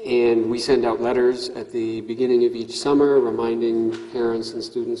 And we send out letters at the beginning of each summer reminding parents and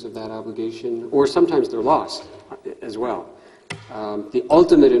students of that obligation, or sometimes they're lost as well. The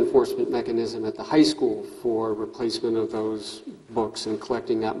ultimate enforcement mechanism at the high school for replacement of those books and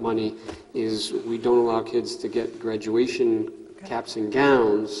collecting that money is we don't allow kids to get graduation caps and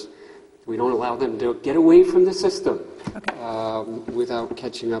gowns. We don't allow them to get away from the system without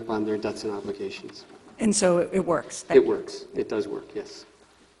catching up on their debts and obligations. And so it works? It works. It does work, yes.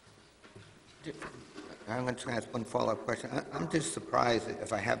 I'm going to ask one follow-up question. I'm just surprised that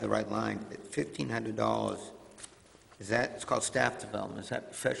if I have the right line, that $1,500, it's called staff development, is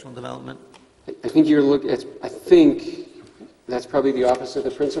that professional development? I think you're looking at, I think that's probably the office of the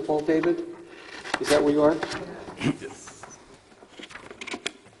principal, David? Is that where you are?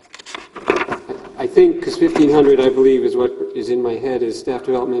 I think, because 1,500, I believe, is what is in my head, is staff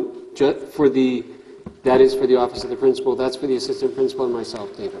development, that is for the office of the principal, that's for the assistant principal and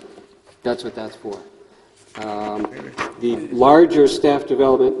myself, David. That's what that's for. The larger staff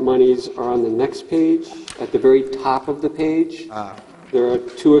development monies are on the next page, at the very top of the page. There are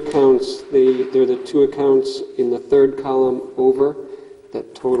two accounts, they're the two accounts in the third column over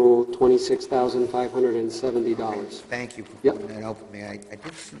that total $26,570. Thank you for pointing that out for me. I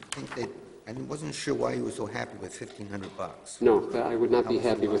didn't think that, I wasn't sure why you were so happy with $1,500. No, I would not be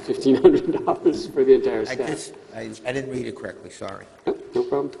happy with $1,500 for the entire staff. I didn't read it correctly, sorry. No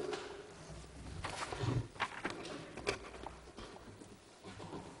problem.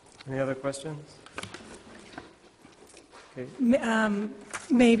 Any other questions? Okay.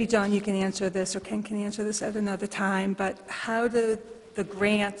 Maybe, John, you can answer this, or Ken can answer this at another time, but how do the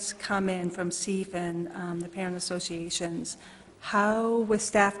grants come in from CEF and the parent associations? How, with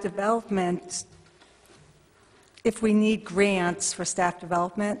staff development, if we need grants for staff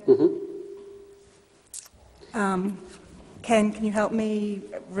development, Ken, can you help me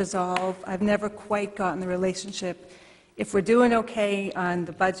resolve? I've never quite gotten the relationship. If we're doing okay on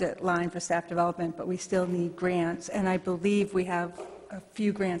the budget line for staff development, but we still need grants, and I believe we have a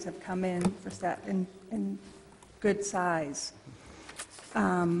few grants have come in for staff in good size.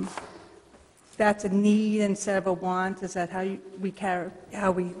 That's a need instead of a want. Is that how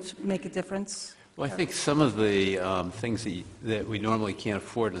we make a difference? Well, I think some of the things that we normally can't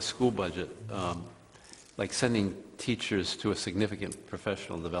afford in a school budget, like sending teachers to a significant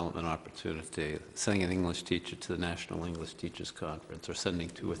professional development opportunity, sending an English teacher to the National English Teachers Conference, or sending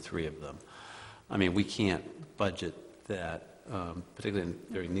 2 or 3 of them. I mean, we can't budget that, particularly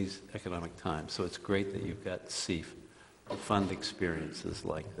during these economic times. So it's great that you've got CEF to fund experiences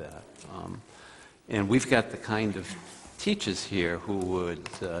like that. And we've got the kind of teachers here who would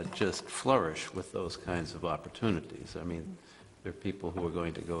just flourish with those kinds of opportunities. I mean, there are people who are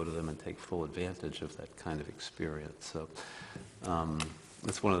going to go to them and take full advantage of that kind of experience. So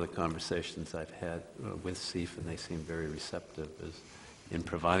that's one of the conversations I've had with CEF, and they seem very receptive, is in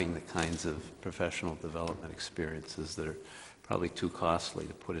providing the kinds of professional development experiences that are probably too costly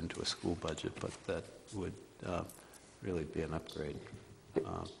to put into a school budget, but that would really be an upgrade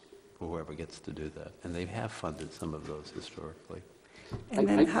for whoever gets to do that. And they have funded some of those historically. And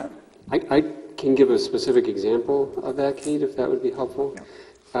then I can give a specific example of that, Kate, if that would be helpful.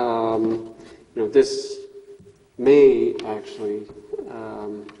 This May, actually,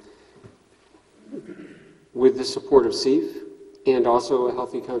 with the support of CEF and also a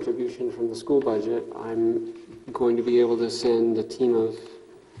healthy contribution from the school budget, I'm going to be able to send a team of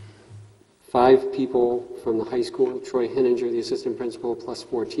 5 people from the high school, Troy Henninger, the assistant principal, plus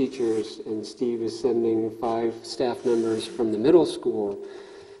 4 teachers, and Steve is sending 5 staff members from the middle school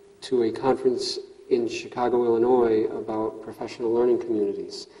to a conference in Chicago, Illinois, about professional learning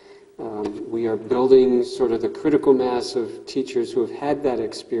communities. We are building sort of the critical mass of teachers who have had that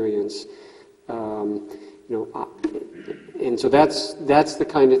experience. And so that's the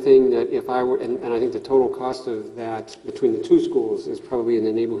kind of thing that if I were, and I think the total cost of that between the two schools is probably in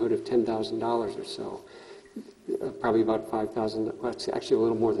the neighborhood of $10,000 or so. Probably about $5,000, well, it's actually a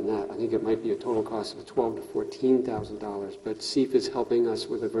little more than that. I think it might be a total cost of $12,000 to $14,000, but CEF is helping us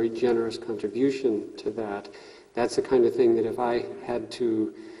with a very generous contribution to that. That's the kind of thing that if I had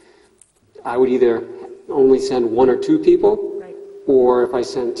to, I would either only send 1 or 2 people, Right. or if I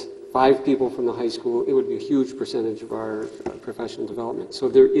sent 5 people from the high school, it would be a huge percentage of our professional development. So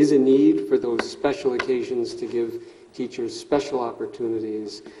there is a need for those special occasions to give teachers special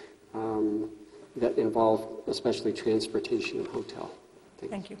opportunities that involve especially transportation and hotel.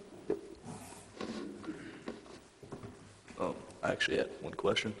 Thank you. Yep. I actually had one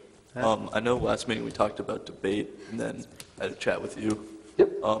question. I know last meeting we talked about debate, and then I had a chat with you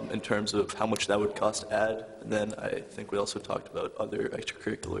in terms of how much that would cost to add, and then I think we also talked about other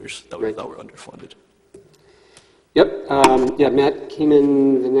extracurriculars that we thought were underfunded. Yep. Yeah, Matt came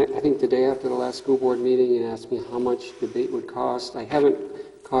in, I think the day after the last school board meeting and asked me how much debate would cost. I haven't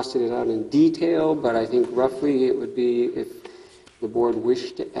costed it out in detail, but I think roughly it would be, if the board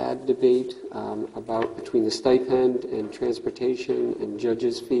wished to add debate, about between the stipend and transportation and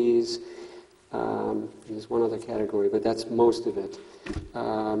judges' fees. There's one other category, but that's most of it.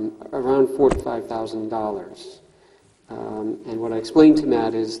 Around $4,000 to $5,000. And what I explained to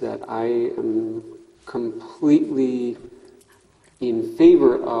Matt is that I am completely in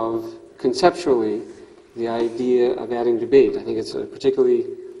favor of, conceptually, the idea of adding debate. I think it's a particularly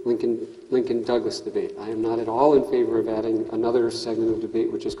Lincoln-Douglas debate. I am not at all in favor of adding another segment of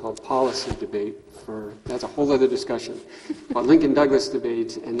debate, which is called policy debate. That's a whole other discussion. But Lincoln-Douglas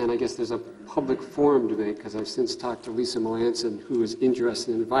debate, and then I guess there's a public forum debate, because I've since talked to Lisa Melanson, who is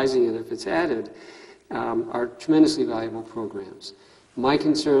interested in advising it if it's added, are tremendously valuable programs. My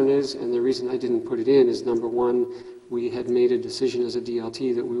concern is, and the reason I didn't put it in is, number one, we had made a decision as a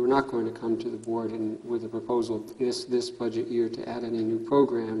DLT that we were not going to come to the board with a proposal this budget year to add any new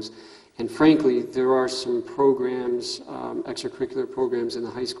programs. And frankly, there are some programs, extracurricular programs in the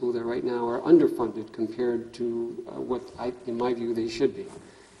high school that right now are underfunded compared to what, in my view, they should be.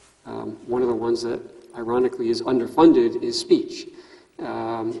 One of the ones that, ironically, is underfunded is speech.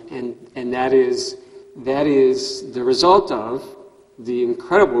 And that is the result of the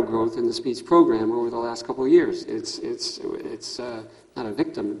incredible growth in the speech program over the last couple of years. It's not a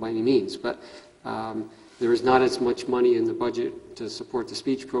victim by any means, but there is not as much money in the budget to support the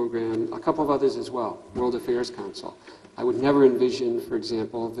speech program. A couple of others as well. World Affairs Council. I would never envision, for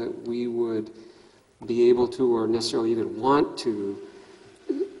example, that we would be able to, or necessarily even want to,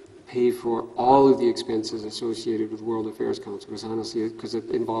 pay for all of the expenses associated with World Affairs Council, because honestly, because it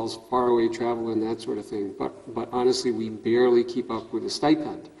involves faraway travel and that sort of thing. But honestly, we barely keep up with the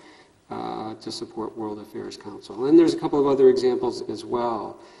stipend to support World Affairs Council. And there's a couple of other examples as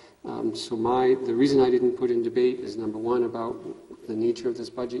well. So the reason I didn't put in debate is, number one, about the nature of this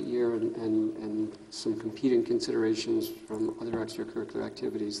budget year and some competing considerations from other extracurricular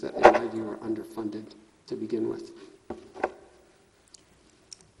activities that, in my view, are underfunded to begin with.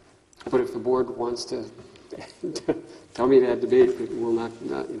 But if the board wants to tell me to add debate, it will not,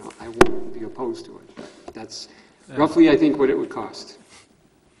 I won't be opposed to it. But that's roughly, I think, what it would cost.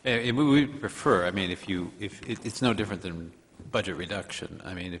 We would prefer, I mean, if it's no different than budget reduction.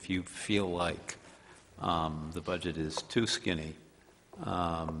 I mean, if you feel like the budget is too skinny,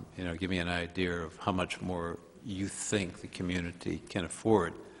 give me an idea of how much more you think the community can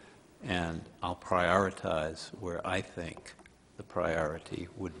afford, and I'll prioritize where I think the priority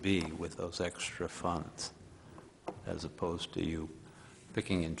would be with those extra funds, as opposed to you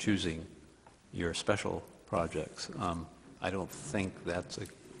picking and choosing your special projects. I don't think that's a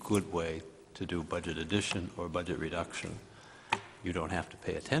good way to do budget addition or budget reduction. You don't have to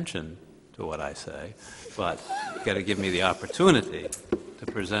pay attention to what I say, but you've got to give me the opportunity to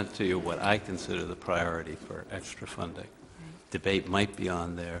present to you what I consider the priority for extra funding. Debate might be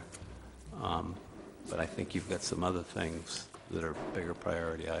on there, but I think you've got some other things that are bigger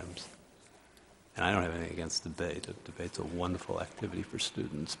priority items. And I don't have anything against debate. Debate's a wonderful activity for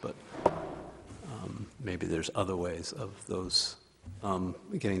students, but maybe there's other ways of those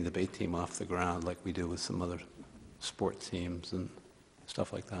getting the debate team off the ground, like we do with some other sport teams and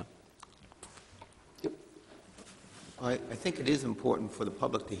stuff like that. I think it is important for the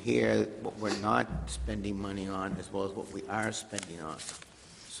public to hear what we're not spending money on as well as what we are spending on.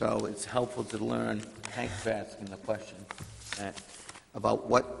 So it's helpful to learn, thanks for asking the question, about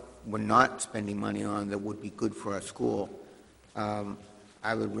what we're not spending money on that would be good for our school.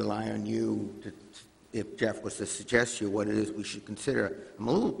 I would rely on you to, if Jeff was to suggest to you what it is we should consider. I'm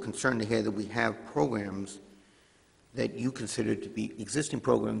a little concerned to hear that we have programs that you consider to be existing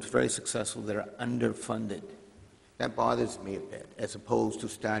programs very successful that are underfunded. That bothers me a bit, as opposed to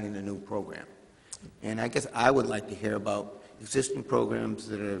starting a new program. And I guess I would like to hear about existing programs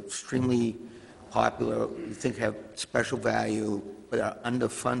that are extremely popular, you think have special value, but are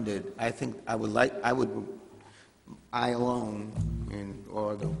underfunded. I think I alone,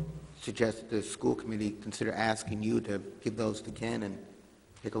 or suggest the school committee consider asking you to give those to Ken and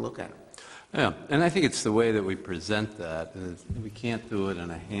take a look at them. Yeah, and I think it's the way that we present that. We can't do it in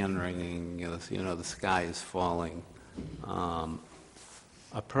a hand-wringing, the sky is falling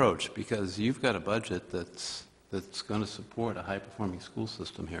approach, because you've got a budget that's going to support a high-performing school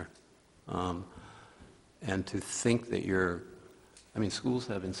system here. And to think that schools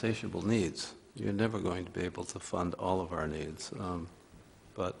have insatiable needs. You're never going to be able to fund all of our needs.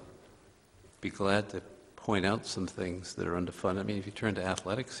 But be glad to point out some things that are underfunded. I mean, if you turn to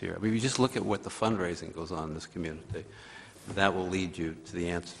athletics here, if you just look at what the fundraising goes on in this community, that will lead you to the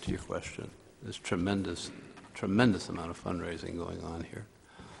answer to your question. There's tremendous amount of fundraising going on here.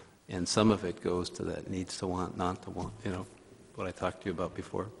 And some of it goes to that needs to want, not to want, what I talked to you about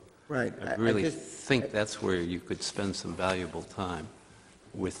before. Right. I really think that's where you could spend some valuable time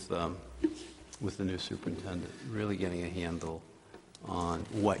with the new superintendent, really getting a handle on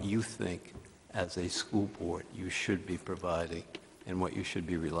what you think as a school board you should be providing and what you should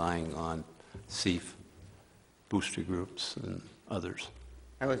be relying on CEF, booster groups, and others.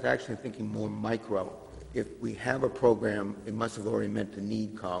 I was actually thinking more micro. If we have a program, it must have already meant the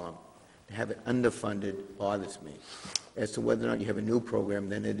need column. To have it underfunded bothers me. As to whether or not you have a new program,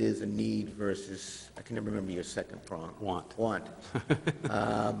 then it is a need versus, I can never remember your second prong. Want.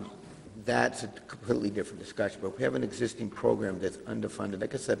 That's a completely different discussion. But if we have an existing program that's underfunded, I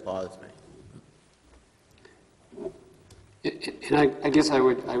guess that bothers me. And I guess I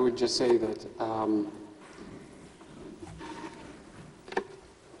would just say that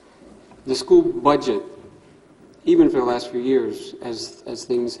the school budget, even for the last few years, as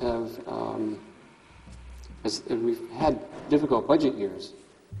things have, as we've had difficult budget years,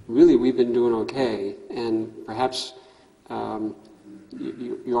 really we've been doing okay, and perhaps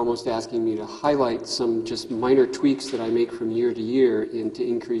you're almost asking me to highlight some just minor tweaks that I make from year to year to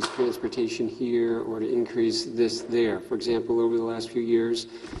increase transportation here or to increase this there. For example, over the last few years,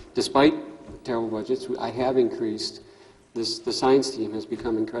 despite terrible budgets, I have increased the science team has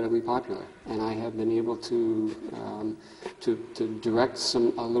become incredibly popular, and I have been able to direct a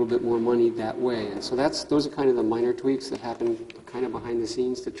little bit more money that way. And so those are kind of the minor tweaks that happen kind of behind the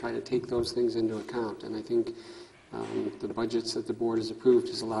scenes to try to take those things into account. And I think the budgets that the board has approved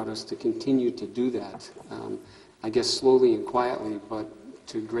has allowed us to continue to do that, I guess slowly and quietly, but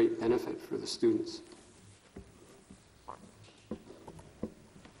to great benefit for the students.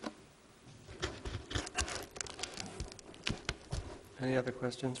 Any other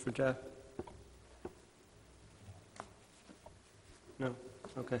questions for Jeff? No?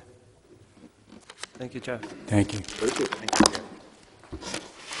 Okay. Thank you, Jeff. Thank you. Thank you, Jeff.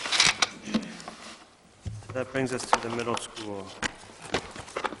 That brings us to the middle school.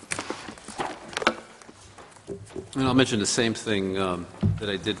 And I'll mention the same thing that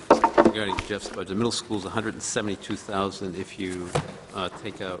I did regarding Jeff's budget. The middle school's $172,000 if you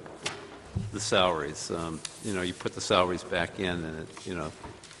take out the salaries. You put the salaries back in, and it's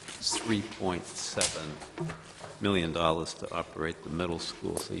 $3.7 million to operate the middle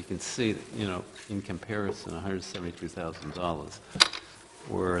school. So you can see that, in comparison, $172,000,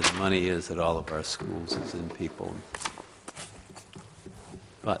 where the money is at all of our schools is in people.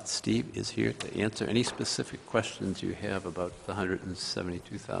 But Steve is here to answer any specific questions you have about the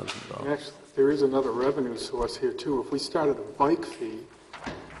 $172,000. Actually, there is another revenue source here, too. If we started a bike fee,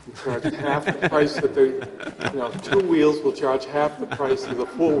 we charge half the price that two wheels will charge half the price of the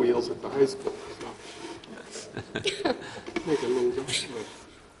four wheels at the high school. So, make it a little different.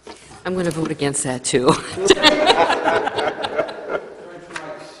 I'm going to vote against that, too.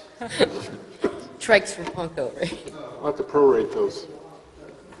 Trikes for Punko, right? I'll have to prorate those.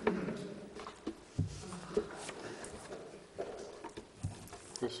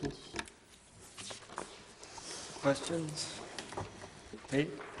 Questions? Questions? Pete?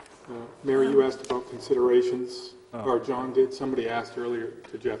 Mary, you asked about considerations, or John did. Somebody asked earlier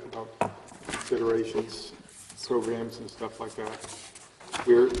to Jeff about considerations, programs and stuff like that.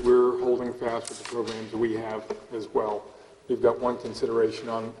 We're holding fast with the programs that we have as well. We've got one consideration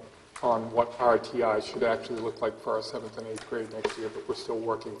on what RTI should actually look like for our 7th and 8th grade next year, but we're still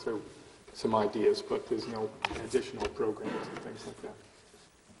working through some ideas, but there's no additional programs and things like that.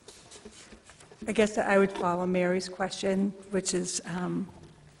 I guess that I would follow Mary's question, which is, I'm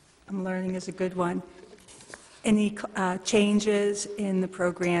learning is a good one. any changes in the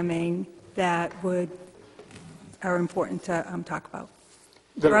programming that are important to talk about?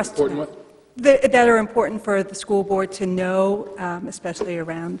 That For are us to important know. what? That are important for the school board to know, especially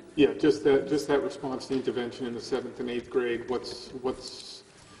around, Yeah, just that response to intervention in the 7th and 8th grade, what's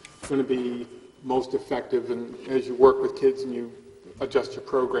going to be most effective, and as you work with kids and you adjust your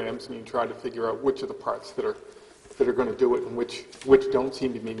programs and you try to figure out which are the parts that are going to do it and which don't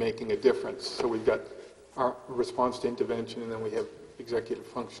seem to be making a difference. So we've got our response to intervention, and then we have executive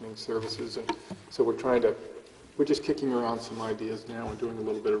functioning services, and so we're just kicking around some ideas now and doing a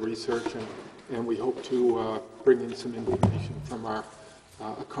little bit of research, and we hope to bring in some information from a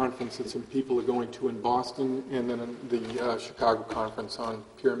conference that some people are going to in Boston, and then the Chicago conference on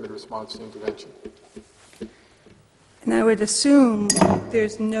pyramid response to intervention. and I would assume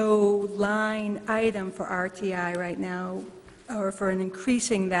there's no line item for RTI right now, or for an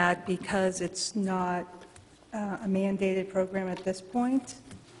increasing that, because it's not a mandated program at this point?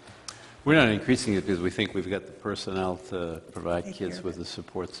 We're not increasing it because we think we've got the personnel to provide Take care kids of with the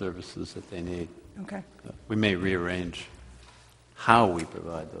support services that they need. Okay. We may rearrange how we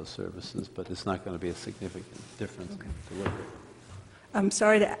provide those services, but it's not going to be a significant difference in delivery. I'm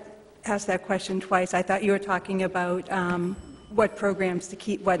sorry to ask that question twice. I thought you were talking about what programs to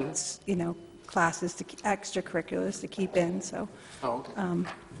keep, classes, extracurriculars to keep in, so. Oh, okay.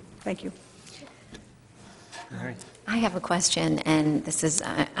 Thank you. All right. I have a question, and this is,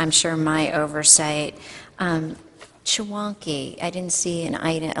 I'm sure, my oversight. Chewonki, I didn't see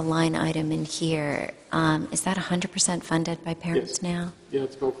a line item in here. Is that 100% funded by parents Yes. now? Yeah,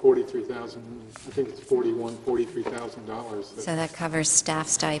 it's about $43,000. I think it's $43,000. So that covers staff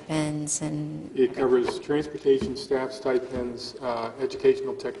stipends and, It covers transportation, staff stipends,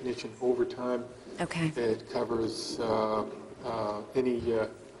 educational technician overtime. okay, It covers any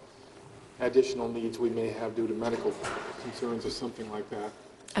additional needs we may have due to medical concerns or something like that.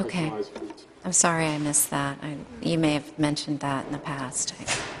 Okay. Specialized needs. I'm sorry I missed that. You may have mentioned that in the past.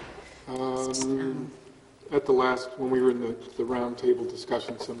 At the last, when we were in the roundtable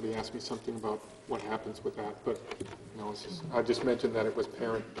discussion, somebody asked me something about what happens with that, but, I just mentioned that it was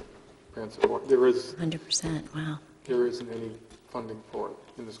parent support. 100%, wow. There isn't any funding for it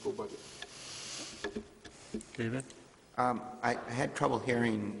in the school budget. David? I had trouble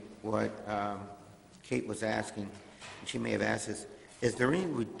hearing what Kate was asking. She may have asked this. Is there any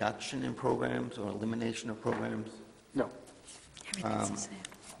reduction in programs or elimination of programs? No. Everything's the same.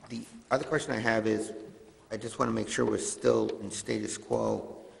 The other question I have is, I just want to make sure we're still in status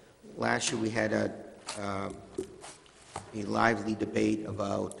quo. Last year, we had a lively debate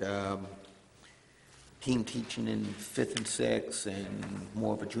about team teaching in 5th and 6th and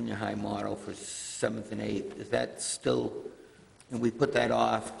more of a junior high model for 7th and 8th. Is that still, and we put that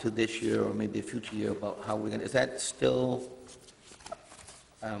off to this year or maybe a future year about how we're going to, is that still,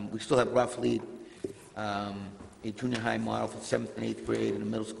 we still have roughly a junior high model for 7th and 8th grade and a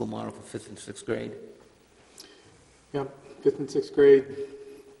middle school model for 5th and 6th grade? Yeah, 5th and 6th grade,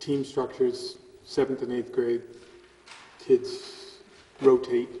 team structures, 7th and 8th grade, kids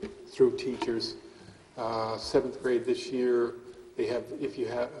rotate through teachers. 7th grade this year, they have,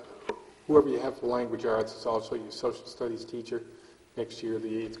 whoever you have for language arts is also your social studies teacher. Next year, the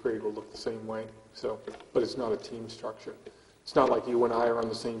 8th grade will look the same way, but it's not a team structure. It's not like you and I are on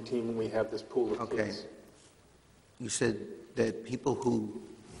the same team and we have this pool of kids. You said that people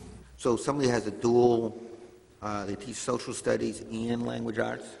so somebody has a dual, they teach social studies and language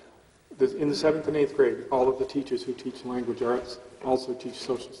arts? In the 7th and 8th grade, all of the teachers who teach language arts also teach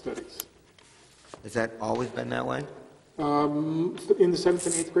social studies. Has that always been that way? In the 7th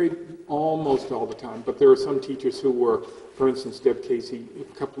and 8th grade, almost all the time, but there are some teachers who were, for instance, Deb Casey,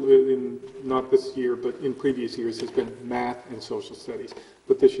 not this year, but in previous years, has been math and social studies.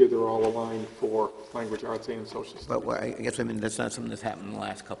 But this year, they're all aligned for language arts and social studies. But I guess, that's not something that's happened in the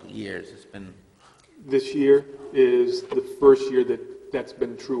last couple of years. It's been... This year is the first year that's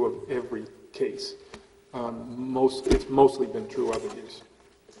been true of every case. It's mostly been true other years.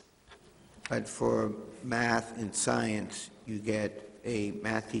 But for math and science, you get a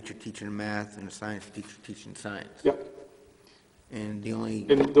math teacher teaching math and a science teacher teaching science. Yep. And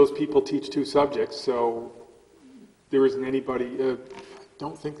And those people teach two subjects, so there isn't anybody, I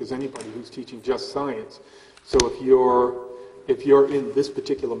don't think there's anybody who's teaching just science. So if you're in this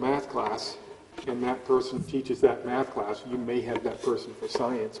particular math class, and that person teaches that math class, you may have that person for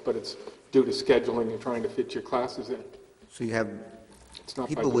science, but it's due to scheduling and trying to fit your classes in. So you have It's not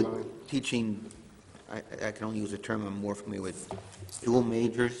by people design. with teaching, I can only use a term I'm more familiar with, dual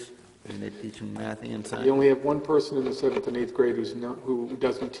majors, And they're teaching math and science? You only have one person in the 7th and 8th grade who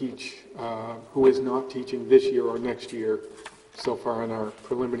doesn't teach, who is not teaching this year or next year, so far in our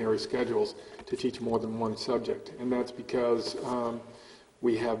preliminary schedules, to teach more than one subject. And that's because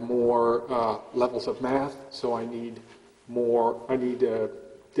we have more levels of math, so I need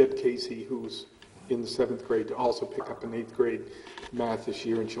Deb Casey, who's in the 7th grade, to also pick up an 8th grade math this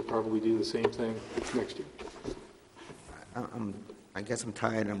year, and she'll probably do the same thing next year. I guess I'm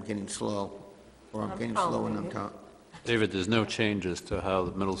tired, I'm getting slow, or I'm getting slow and I'm tired. David, there's no changes to how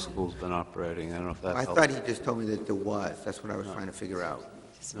the middle school's been operating. I don't know if that I helps. thought he just told me that there was. That's what I was trying to figure out.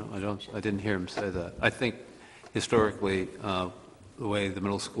 No, I didn't hear him say that. I think historically, the way the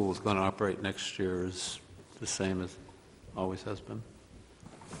middle school is going to operate next year is the same as always has been.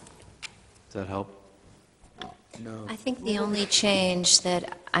 Does that help? No. I think the only change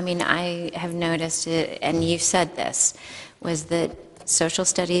that, I have noticed it, and you said this, was that social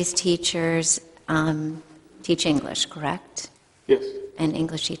studies teachers teach English, correct? Yes. And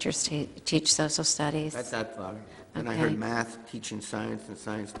English teachers teach social studies? That's that far. And I Okay. heard math teaching science and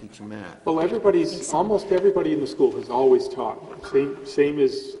science teaching math. Well, almost everybody in the school has always taught, same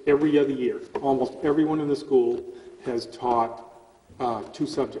as every other year. Almost everyone in the school has taught 2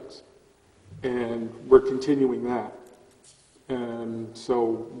 subjects, and we're continuing that. And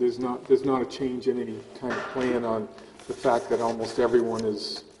so there's not a change in any kind of plan on the fact that almost everyone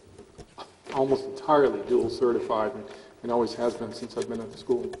is almost entirely dual certified and always has been since I've been at the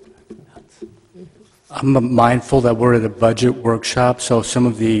school. I'm mindful that we're at a budget workshop, so some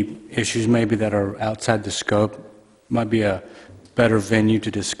of the issues maybe that are outside the scope might be a better venue to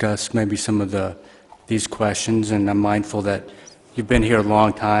discuss maybe some of these questions, and I'm mindful that you've been here a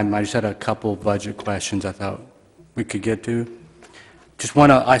long time. I just had a couple budget questions I thought we could get to.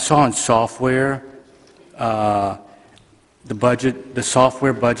 I saw in software, the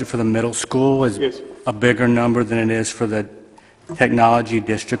software budget for the middle school is Yes. a bigger number than it is for the technology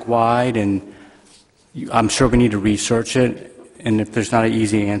district-wide, and I'm sure we need to research it, and if there's not an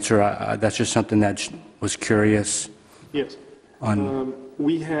easy answer, that's just something that was curious. Yes. On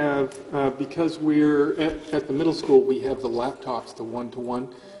We have, because we're at the middle school, we have the laptops, the one-to-one.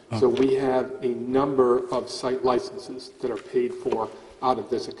 So we have a number of site licenses that are paid for out of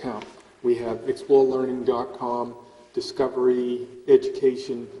this account. We have explorelearning.com, Discovery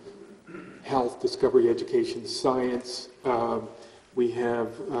Education, Health, Discovery Education, Science. We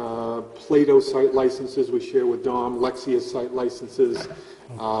have Plato site licenses we share with Dom, Lexia site licenses,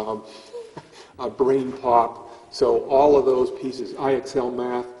 BrainPop. So all of those pieces, IXL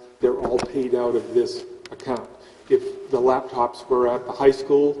Math, they're all paid out of this account. If the laptops were at the high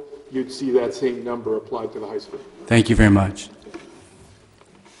school, you'd see that same number applied to the high school. Thank you very much.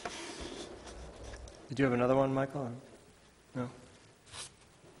 Did you have another one, Michael? No?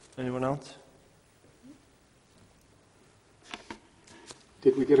 Anyone else?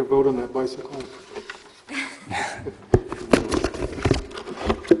 Did we get a vote on that bicycle?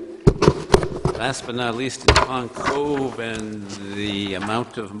 Last but not least, in Pond Cove, and the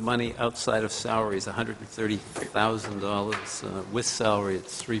amount of money outside of salary is $130,000. With salary,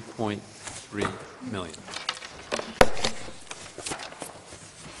 it's $3.3 million.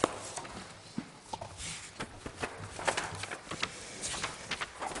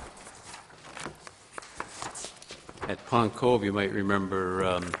 At Pond Cove, you might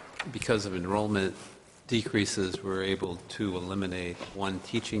remember, because of enrollment decreases, we're able to eliminate one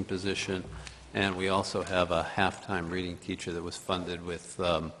teaching position, and we also have a half-time reading teacher that was funded with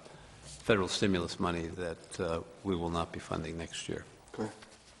federal stimulus money that we will not be funding next year. Okay.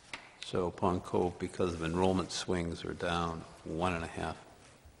 So Pond Cove, because of enrollment swings, are down 1.5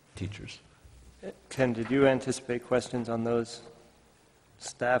 teachers. Ken, did you anticipate questions on those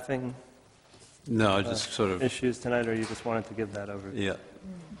staffing No, just sort of, issues tonight, or you just wanted to give that over? yeah,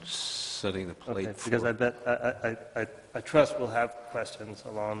 setting the plate Okay, because I bet, I trust we'll have questions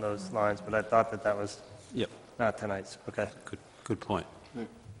along those lines, but I thought that was Yep, not tonight's. Okay. good point.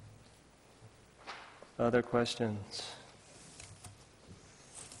 Other questions?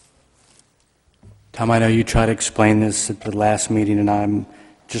 Tom, I know you tried to explain this at the last meeting, and I'm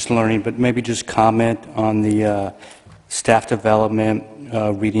just learning, but maybe just comment on the staff development,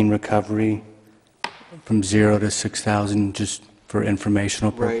 reading recovery from 0 to 6,000, just for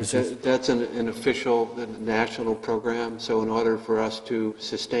informational purposes. Right, that's an official national program, so in order for us to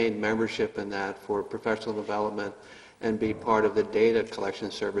sustain membership in that for professional development and be part of the data collection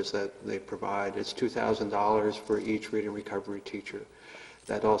service that they provide, it's $2,000 for each reading recovery teacher.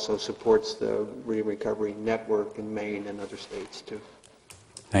 That also supports the reading recovery network in Maine and other states, too.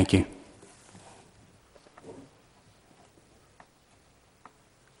 Thank you.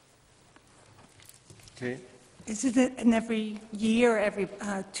 Kate? Is it an every year, every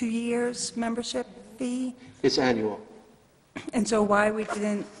 2 years membership fee? It's annual. And so why we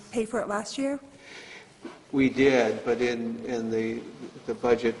didn't pay for it last year? We did, but in the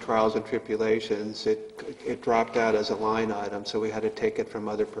budget trials and tribulations, it dropped out as a line item, so we had to take it from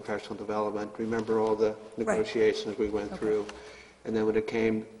other professional development. Remember all the negotiations we went through? And then when it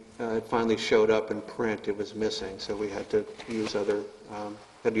came, it finally showed up in print, it was missing, so we had to use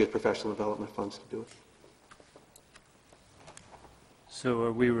professional development funds to do it. So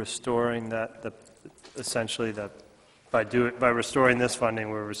are we restoring that, essentially, by restoring this funding,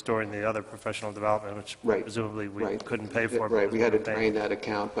 we're restoring the other professional development, which presumably we couldn't pay for? Right, we had to drain that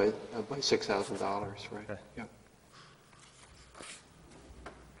account by $6,000, right? Okay. Yeah.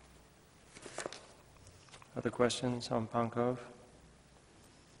 Other questions on Pond Cove?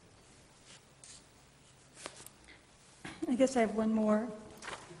 I guess I have one more.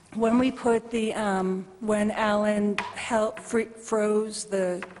 When we put the, when Alan froze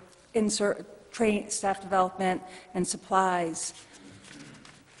the staff development and supplies,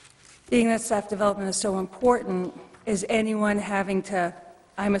 being that staff development is so important, is anyone having to,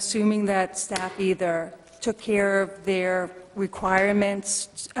 I'm assuming that staff either took care of their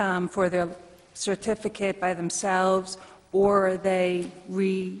requirements for their certificate by themselves, or are they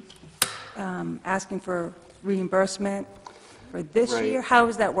asking for reimbursement for this year? How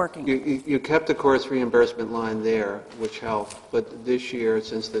is that working? You kept the course reimbursement line there, which helped, but this year,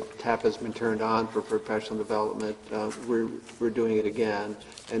 since the tap has been turned on for professional development, we're doing it again.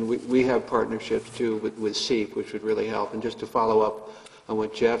 And we have partnerships, too, with SEEP, which would really help. And just to follow up on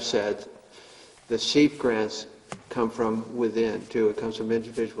what Jeff said, the SEEP grants come from within, too. It comes from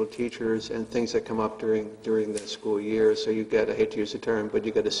individual teachers and things that come up during the school year. So you get, I hate to use the term, but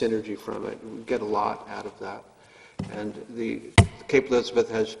you get a synergy from it. We get a lot out of that. And the Cape Elizabeth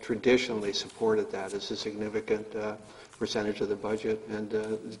has traditionally supported that as a significant percentage of the budget. And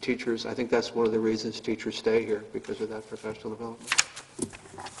the teachers, I think that's one of the reasons teachers stay here, because of that professional development.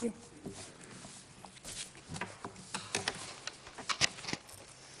 Thank you.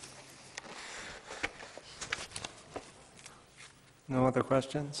 No other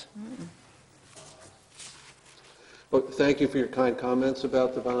questions? Well, thank you for your kind comments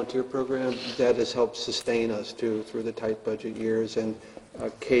about the volunteer program. That has helped sustain us, too, through the tight budget years. And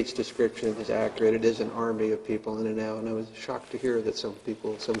Kate's description is accurate. It is an army of people in and out. And I was shocked to hear that some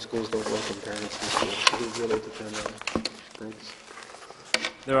schools don't welcome parents in school. We really depend on it. Thanks.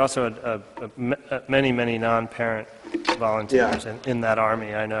 There are also many non-parent volunteers in that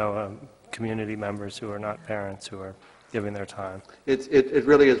army. I know community members who are not parents who are giving their time. It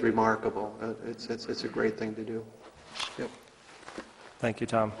really is remarkable. It's a great thing to do. Yep. Thank you,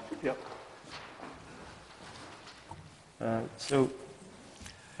 Tom. Yep. So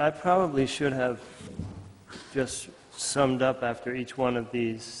I probably should have just summed up after each one of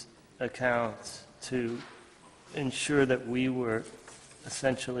these accounts to ensure that we were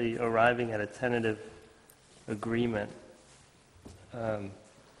essentially arriving at a tentative agreement. And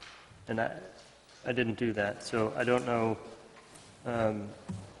I didn't do that, so I don't know.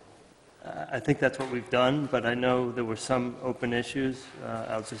 I think that's what we've done, but I know there were some open issues.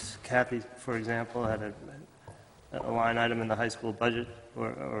 Kathy, for example, had a line item in the high school budget,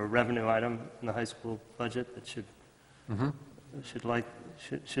 or a revenue item in the high school budget that should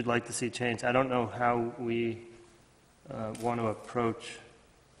like to see change. I don't know how we want to approach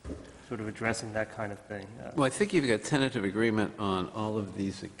sort of addressing that kind of thing. Well, I think you've got tentative agreement on all of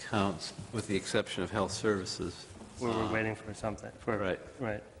these accounts, with the exception of health services. Where we're waiting for something. Right.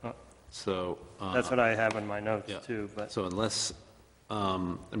 So that's what I have in my notes, too. But so unless, I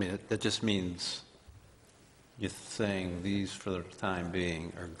mean, that just means you're saying these, for the time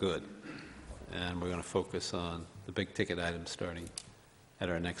being, are good, and we're going to focus on the big-ticket items starting at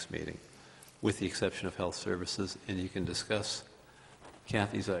our next meeting, with the exception of health services, and you can discuss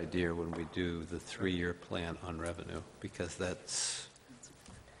Kathy's idea when we do the 3-year plan on revenue, because that's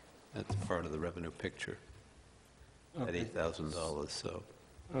part of the revenue picture at $8,000. So.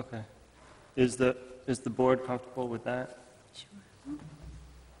 Okay. Is the board comfortable with that? Sure.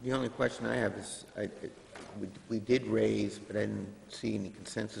 The only question I have is, we did raise, but I didn't see any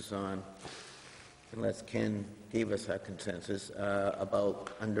consensus on, unless Ken gave us our consensus,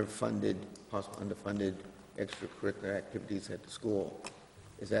 about possible underfunded extracurricular activities at the school.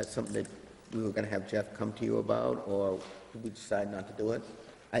 Is that something that we were going to have Jeff come to you about, or did we decide not to do it?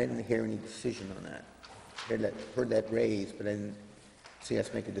 I didn't hear any decision on that. Heard that raised, but I didn't see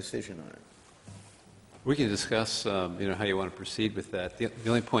us make a decision on it. We can discuss, how you want to proceed with that. The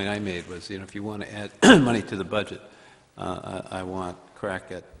only point I made was, if you want to add money to the budget, I want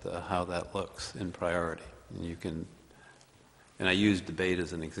crack at how that looks in priority. And you can, and I use debate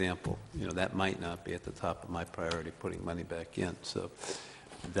as an example. You know, that might not be at the top of my priority, putting money back in. So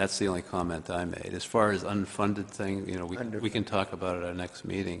that's the only comment I made. As far as unfunded thing, you know, we can talk about at our next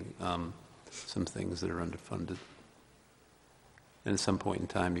meeting, some things that are underfunded. And at some point in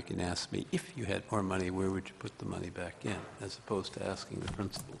time, you can ask me, if you had more money, where would you put the money back in, as opposed to asking the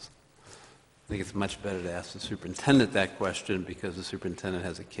principals. I think it's much better to ask the superintendent that question, because the superintendent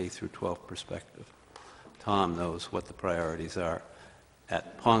has a K through 12 perspective. Tom knows what the priorities are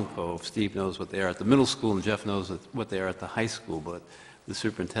at Pond Cove, Steve knows what they are at the middle school, and Jeff knows what they are at the high school, but the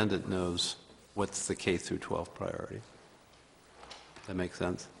superintendent knows what's the K through 12 priority. That make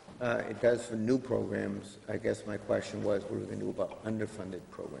sense? It does for new programs. I guess my question was, what are we going to do about underfunded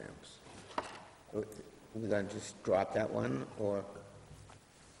programs? Are we going to just drop that one, or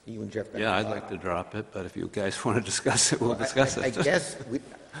you and Jeff? Yeah, I'd like to drop it, but if you guys want to discuss it, we'll discuss it. I guess,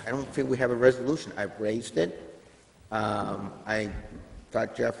 I don't think we have a resolution. I've raised it. I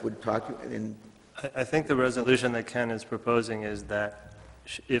thought Jeff would talk to you, and I think the resolution that Ken is proposing is that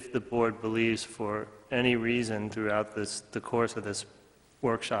if the board believes for any reason throughout the course of this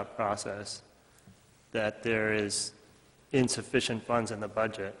workshop process that there is insufficient funds in the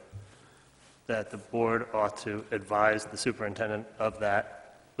budget, that the board ought to advise the superintendent of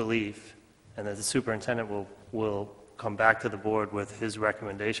that belief, and that the superintendent will come back to the board with his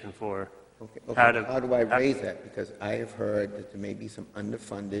recommendation for how do I raise that? Because I have heard that there may be some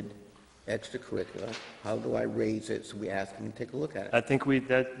underfunded extracurricular. How do I raise it so we ask him to take a look at it? I think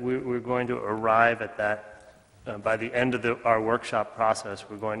we're going to arrive at that by the end of our workshop process.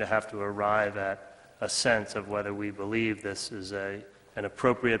 We're going to have to arrive at a sense of whether we believe this is an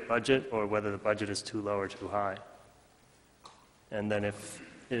appropriate budget, or whether the budget is too low or too high. And then if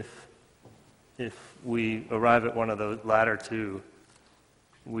we arrive at one of those latter two,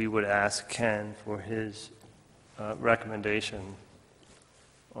 we would ask Ken for his recommendation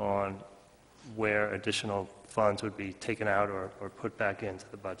on where additional funds would be taken out or put back into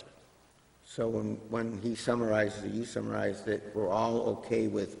the budget. So when he summarizes, or you summarize that we're all okay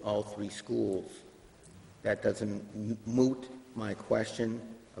with all three schools, that doesn't moot my question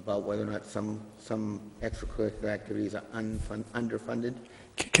about whether or not some extracurricular activities are underfunded?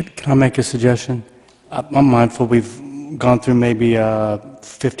 Can I make a suggestion? I'm mindful we've gone through maybe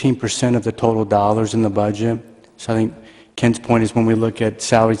 15% of the total dollars in the budget. So I think Ken's point is when we look at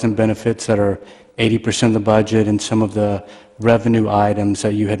salaries and benefits that are 80% of the budget, and some of the revenue items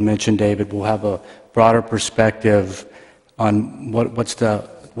that you had mentioned, David, we'll have a broader perspective on what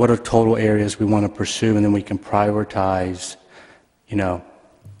are total areas we want to pursue, and then we can prioritize, you know,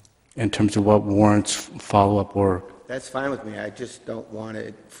 in terms of what warrants follow-up work. That's fine with me. I just don't want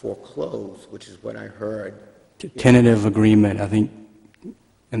to foreclose, which is what I heard. Tentative agreement, I think,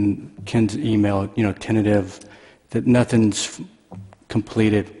 in Ken's email, you know, tentative, that nothing's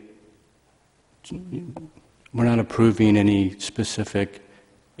completed. We're not approving any specific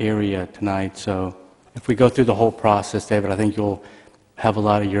area tonight, so if we go through the whole process, David, I think you'll have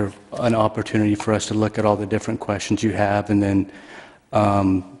an opportunity for us to look at all the different questions you have, and then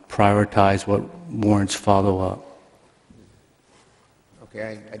prioritize what warrants follow-up.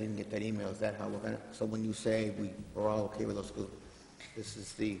 Okay, I didn't get that email. Is that how we're going to? So when you say we're all okay with those schools,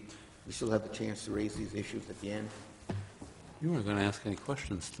 we still have the chance to raise these issues at the end? You weren't going to ask any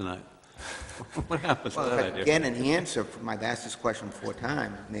questions tonight. What happened to Well, that if I idea? get an answer, I've asked this question 4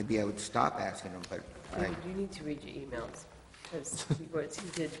 times, maybe I would stop asking them, but David, you need to read your emails, because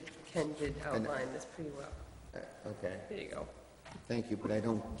Ken did outline this pretty well. okay. There you go. Thank you, but I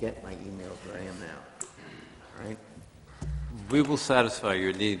don't get my emails where I am now. All right? We will satisfy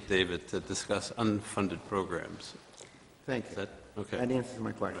your need, David, to discuss unfunded programs. Thank you. Is that okay? That answers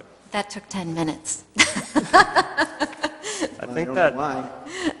my question. That took 10 minutes. I think don't that know why.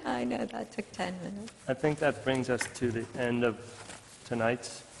 I know, that took 10 minutes. I think that brings us to the end of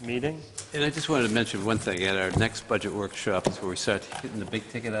tonight's meeting. And I just wanted to mention one thing. At our next budget workshop is where we start hitting the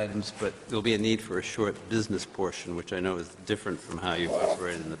big-ticket items, but there'll be a need for a short business portion, which I know is different from how you've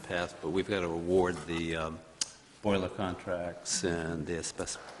operated in the past, but we've got to award the boiler contracts and the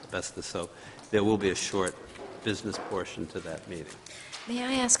asbestos, so there will be a short business portion to that meeting. May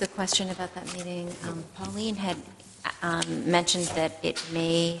I ask a question about that meeting? Pauline had mentioned that it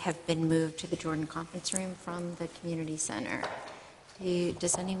may have been moved to the Jordan Conference Room from the community center.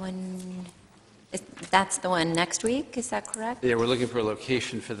 Does anyone, that's the one next week, is that correct? Yeah, we're looking for a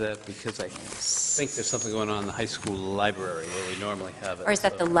location for that because I think there's something going on in the high school library where we normally have it. Or is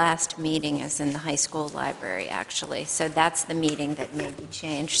that the last meeting is in the high school library, actually? So that's the meeting that may be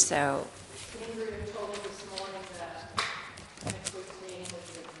changed, so, Ingrid told me this morning that next week's meeting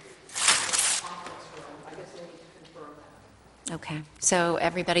Okay, so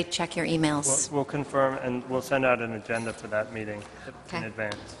everybody check your emails. We'll confirm, and we'll send out an agenda for that meeting in Okay.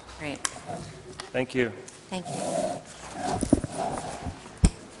 advance. Great, Thank you. thank you.